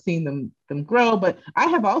love seeing them grow, but I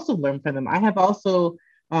have also learned from them. I have also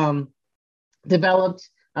um, developed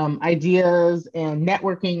ideas and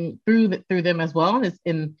networking through them as well.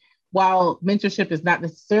 And while mentorship is not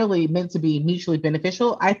necessarily meant to be mutually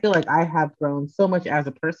beneficial, I feel like I have grown so much as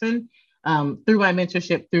a person through my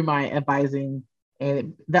mentorship, through my advising,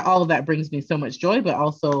 and that all of that brings me so much joy. But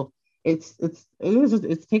also, it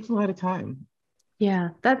takes a lot of time. Yeah,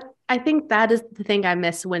 that I think that is the thing I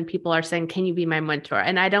miss when people are saying, "Can you be my mentor?"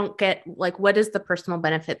 And I don't get like what is the personal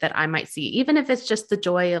benefit that I might see, even if it's just the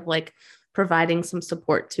joy of like providing some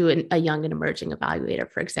support to a young and emerging evaluator,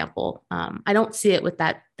 for example. I don't see it with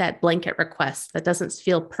that blanket request that doesn't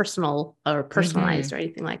feel personal or personalized Mm-hmm. or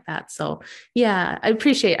anything like that. So yeah, I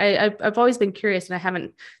appreciate. I've always been curious, and I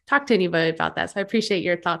haven't talked to anybody about that. So I appreciate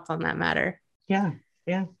your thoughts on that matter. Yeah,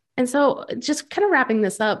 yeah. And so, just kind of wrapping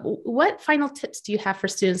this up, what final tips do you have for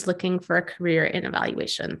students looking for a career in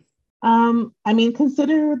evaluation? I mean,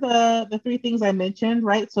 consider the three things I mentioned,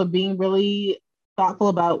 right? So being really thoughtful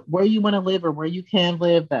about where you want to live or where you can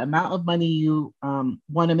live, the amount of money you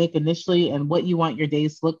want to make initially, and what you want your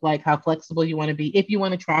days to look like, how flexible you want to be, if you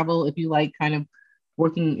want to travel, if you like kind of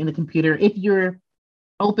working in the computer, if you're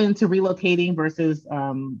open to relocating versus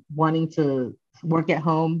wanting to work at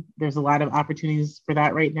home. There's a lot of opportunities for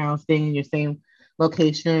that right now, staying in your same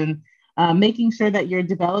location, making sure that you're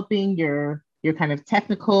developing your kind of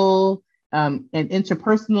technical and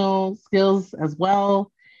interpersonal skills as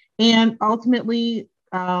well. And ultimately,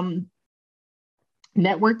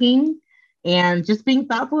 networking and just being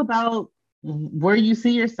thoughtful about where you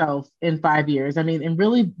see yourself in 5 years. I mean, and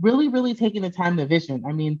really, really, really taking the time to vision.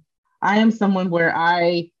 I mean, I am someone where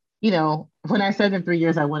when I said in 3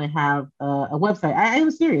 years I want to have a website, I am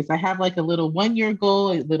serious. I have like a little 1 year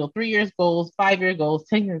goal, a little 3 years goals, 5 year goals,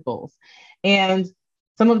 10 year goals, and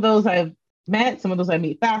some of those I've met, some of those I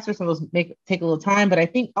meet faster, some of those take a little time. But I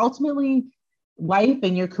think ultimately, life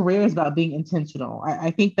and your career is about being intentional. I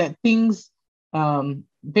think that things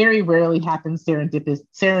very rarely happen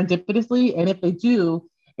serendipitously. And if they do,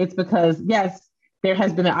 it's because, yes, there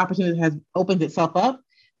has been an opportunity that has opened itself up,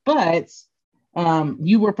 but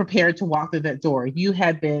you were prepared to walk through that door. You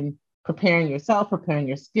had been preparing yourself, preparing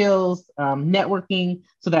your skills, networking,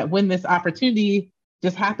 so that when this opportunity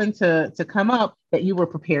just happened to come up, that you were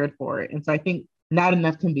prepared for it. And so I think not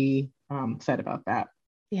enough can be said about that.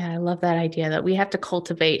 Yeah, I love that idea that we have to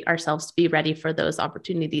cultivate ourselves to be ready for those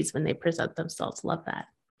opportunities when they present themselves. Love that.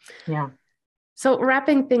 Yeah. So,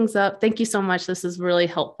 wrapping things up, thank you so much. This is really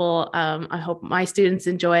helpful. I hope my students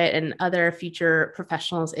enjoy it and other future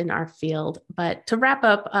professionals in our field. But to wrap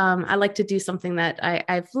up, I like to do something that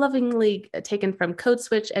I've lovingly taken from Code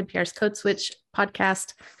Switch, NPR's Code Switch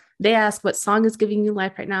podcast. They ask what song is giving you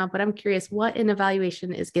life right now, but I'm curious, what in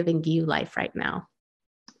evaluation is giving you life right now?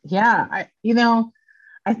 Yeah,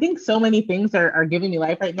 I think so many things are giving me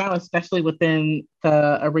life right now, especially within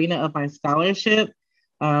the arena of my scholarship.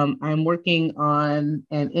 I'm working on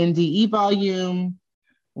an NDE volume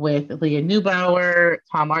with Leah Neubauer,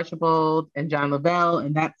 Tom Archibald, and John Lavelle,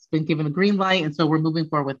 and that's been given a green light. And so we're moving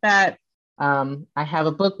forward with that. I have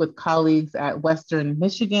a book with colleagues at Western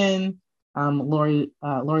Michigan, Lori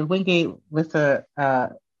Wingate, Lissa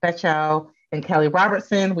Betchow, and Kelly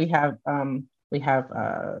Robertson. We have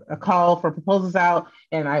a call for proposals out,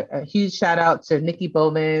 and a huge shout out to Nikki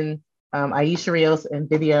Bowman, Aisha Rios, and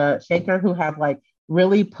Vidya Shankar, who have like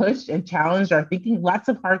really pushed and challenged our thinking. Lots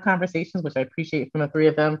of hard conversations, which I appreciate from the three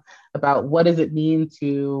of them, about what does it mean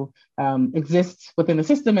to exist within the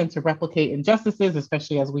system and to replicate injustices,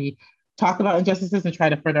 especially as we talk about injustices and try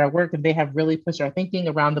to further our work. And they have really pushed our thinking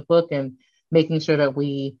around the book and making sure that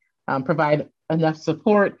we provide enough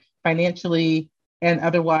support financially and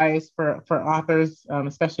otherwise for authors,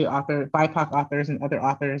 especially BIPOC authors and other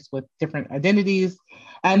authors with different identities.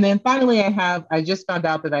 And then finally, I just found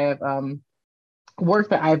out that I have work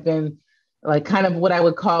that I've been like kind of what I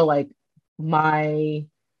would call like my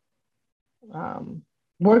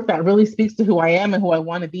work that really speaks to who I am and who I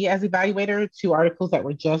want to be as evaluator. 2 articles that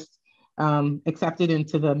were just accepted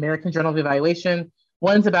into the American Journal of Evaluation.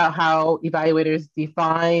 One's about how evaluators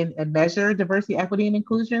define and measure diversity, equity, and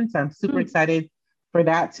inclusion. So I'm super excited for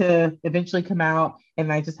that to eventually come out.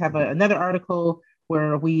 And I just have another article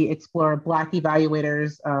where we explore Black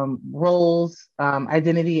evaluators' roles,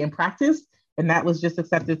 identity, and practice. And that was just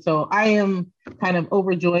accepted. So I am kind of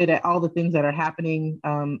overjoyed at all the things that are happening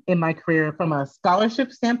in my career from a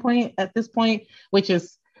scholarship standpoint at this point, which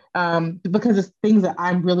is because it's things that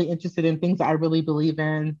I'm really interested in, things that I really believe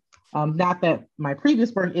in. Not that my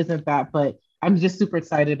previous work isn't that, but I'm just super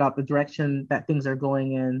excited about the direction that things are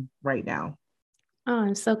going in right now. Oh,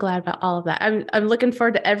 I'm so glad about all of that. I'm looking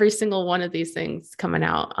forward to every single one of these things coming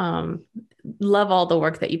out. Love all the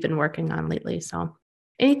work that you've been working on lately. So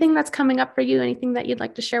anything that's coming up for you, anything that you'd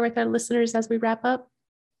like to share with our listeners as we wrap up?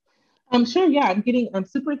 Sure. Yeah, I'm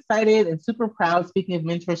super excited and super proud. Speaking of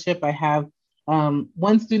mentorship, I have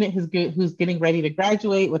one student who's getting ready to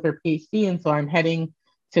graduate with her PhD. And so I'm heading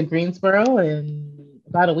to Greensboro in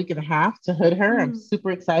about a week and a half to hood her. I'm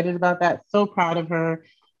super excited about that. So proud of her.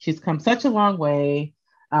 She's come such a long way.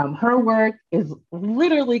 Her work is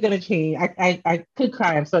literally going to change. I could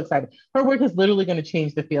cry. I'm so excited. Her work is literally going to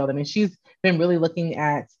change the field. I mean, she's been really looking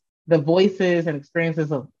at the voices and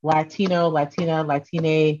experiences of Latino, Latina,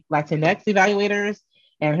 Latine, Latinx evaluators.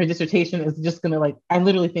 And her dissertation is just going to I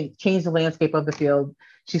literally think, change the landscape of the field.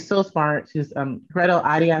 She's so smart. She's Gretel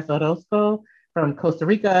Arias Orozco from Costa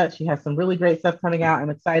Rica. She has some really great stuff coming out. I'm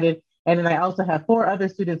excited. And then I also have 4 other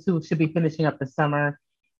students who should be finishing up this summer.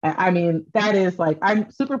 I mean, that is I'm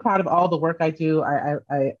super proud of all the work I do.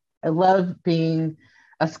 I love being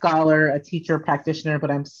a scholar, a teacher, practitioner, but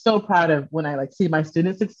I'm so proud of when I see my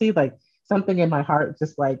students succeed, something in my heart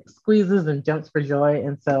just squeezes and jumps for joy.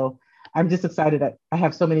 And so I'm just excited that I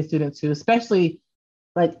have so many students who, especially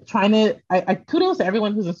trying to, I kudos to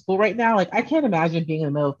everyone who's in school right now. I can't imagine being in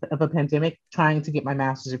the middle of a pandemic trying to get my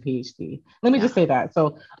master's or PhD. Let me just say that.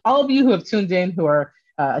 So all of you who have tuned in, who are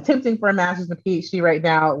attempting for a master's and PhD right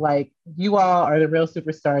now, you all are the real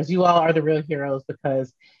superstars. You all are the real heroes,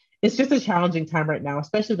 because it's just a challenging time right now,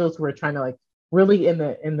 especially those who are trying to really in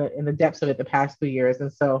the depths of it the past 2 years.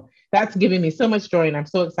 And so that's giving me so much joy. And I'm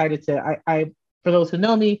so excited I for those who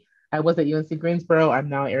know me, I was at UNC Greensboro. I'm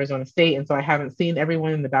now at Arizona State. And so I haven't seen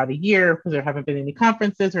everyone in about a year because there haven't been any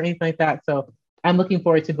conferences or anything like that. So I'm looking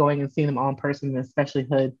forward to going and seeing them all in person, and especially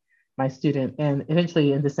hood my student, and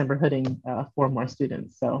eventually in December hooding 4 more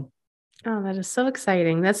students. So oh, that is so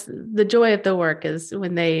exciting. That's the joy of the work, is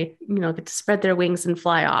when they get to spread their wings and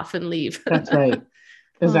fly off and leave. That's right.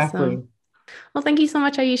 Exactly. Awesome. Well, thank you so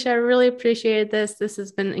much, Aisha. I really appreciated this. This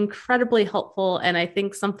has been incredibly helpful, and I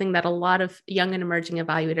think something that a lot of young and emerging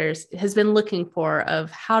evaluators has been looking for,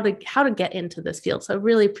 of how to get into this field. So I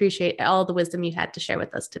really appreciate all the wisdom you had to share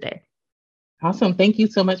with us today. Awesome. Thank you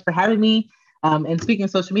so much for having me. And speaking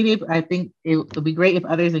of social media, I think it would be great if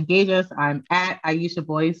others engage us. I'm at Aisha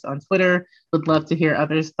Boyce on Twitter. Would love to hear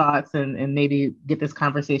others' thoughts and maybe get this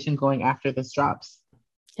conversation going after this drops.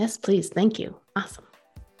 Yes, please. Thank you. Awesome.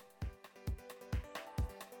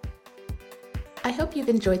 I hope you've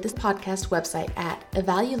enjoyed this podcast website at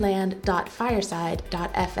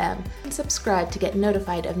evaluland.fireside.fm, and subscribe to get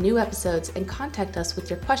notified of new episodes and contact us with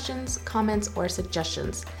your questions, comments, or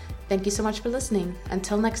suggestions. Thank you so much for listening.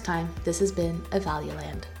 Until next time, this has been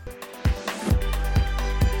Evaluland.